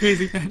game's fucking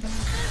crazy, man.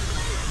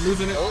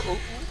 Losing it. Oh,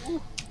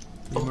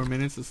 3 more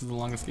minutes. This is the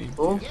longest game.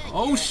 Oh,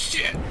 Oh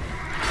shit!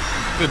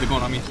 Good, they're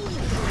going on me.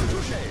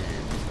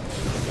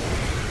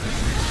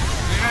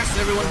 Yes,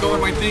 everyone go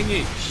on my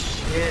thingy.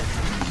 shit.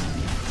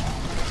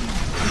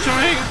 I'm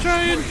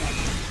trying.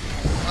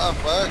 oh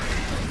fuck.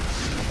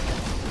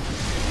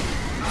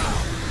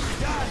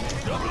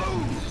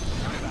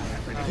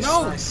 Nice,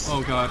 No! Nice.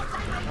 Oh god.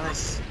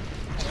 Nice.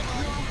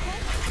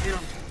 Get him.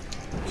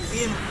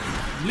 Get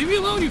him. Leave me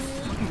alone, you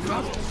fucking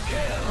fuck.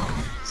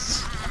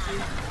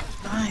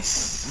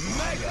 Nice.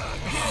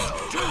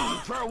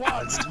 For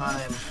once.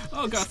 Time.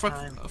 Oh god,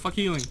 time. fuck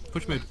healing.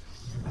 Push mid.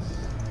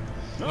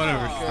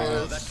 Whatever.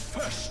 That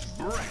first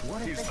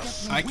breath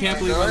is the I can't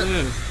believe I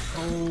live.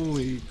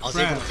 Holy I was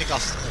able crap. to pick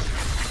off.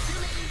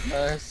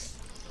 Nice.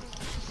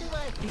 The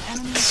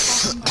enemy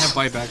is I have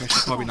buyback. I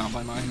should probably not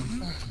buy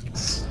mine.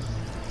 Let's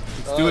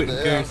Oh, do it. Who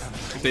damn. cares?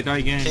 If they die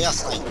again.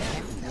 Chaos Knight.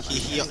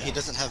 He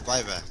doesn't have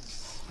buyback.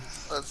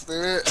 Let's do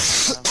it.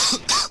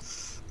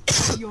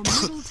 your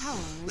middle tower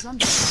is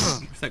under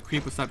attack. Wish that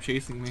creep would stop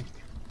chasing me.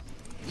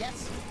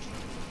 Yes.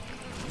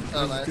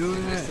 Oh, nice. do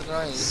It's it.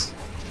 nice.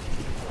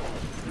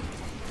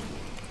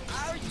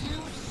 Are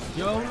you?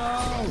 YOLO!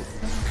 Man,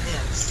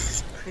 this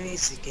is a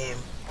crazy game.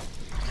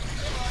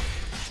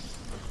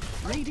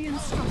 Radiant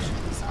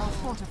structures are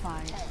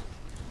fortified.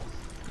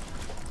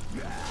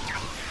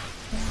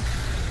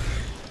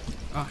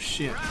 Oh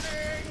shit.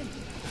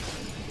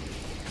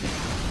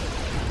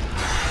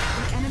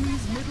 The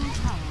enemy's middle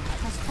tower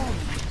has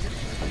fallen.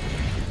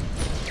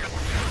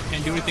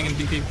 Can't do anything in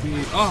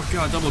BKB. Oh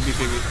god, double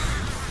BKB.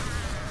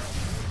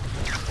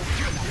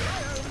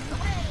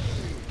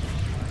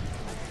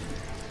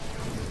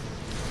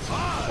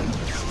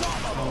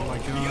 Oh my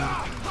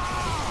god.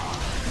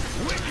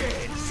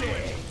 wicked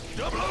sick.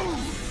 Double.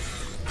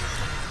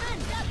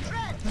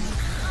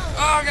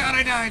 Oh god,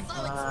 I died!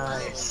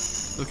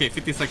 Nice. Okay,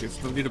 50 seconds.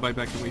 Don't need to buy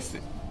back and waste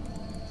it.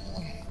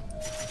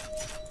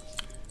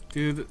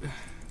 Dude.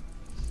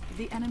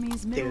 The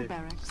enemy's middle Dude.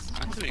 barracks has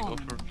Actually, go fallen.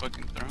 for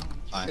fucking throne.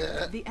 Fine.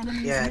 Yeah. The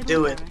enemy's Yeah, middle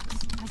do it.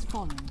 barracks has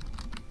fallen.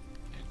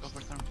 Yeah, go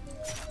for throne.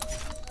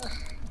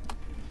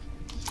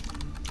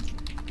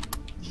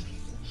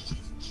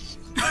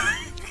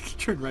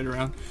 Turned right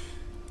around.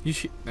 He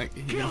could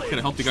have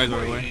helped you guys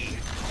right away.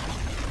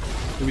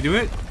 Did we do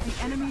it?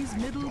 The enemy's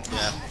middle tower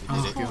Yeah. Oh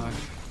has fallen. god.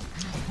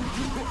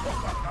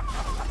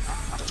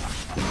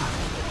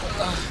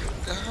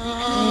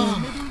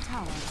 Middle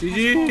tower has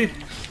GG!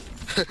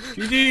 fallen.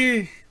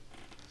 GG!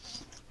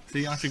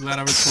 See, aren't you glad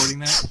I'm recording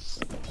that?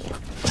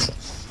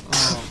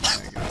 Oh my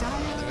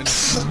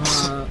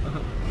god.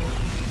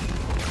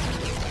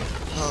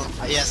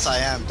 Oh, yes, I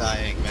am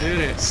dying, man. Did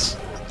it.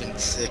 I've been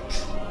sick.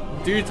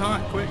 Do your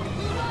taunt, quick.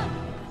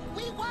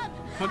 We won!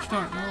 Touch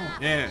taunt, no.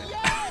 Yeah.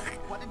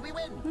 What did we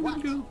win? Let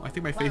me go. I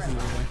think my face is in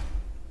the way.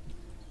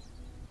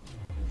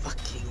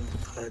 Fucking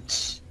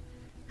fudge.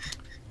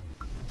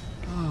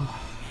 Oh.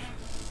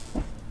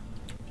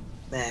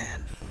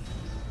 Man.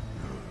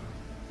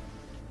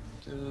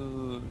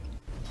 Dude.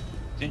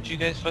 Didn't you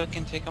guys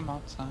fucking take him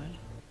outside?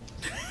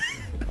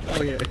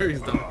 Oh yeah, there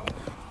he's done.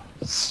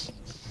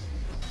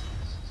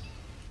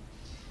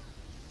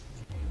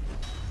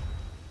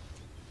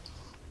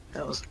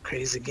 That was a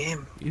crazy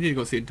game. You need to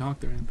go see a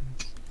doctor, Anthony.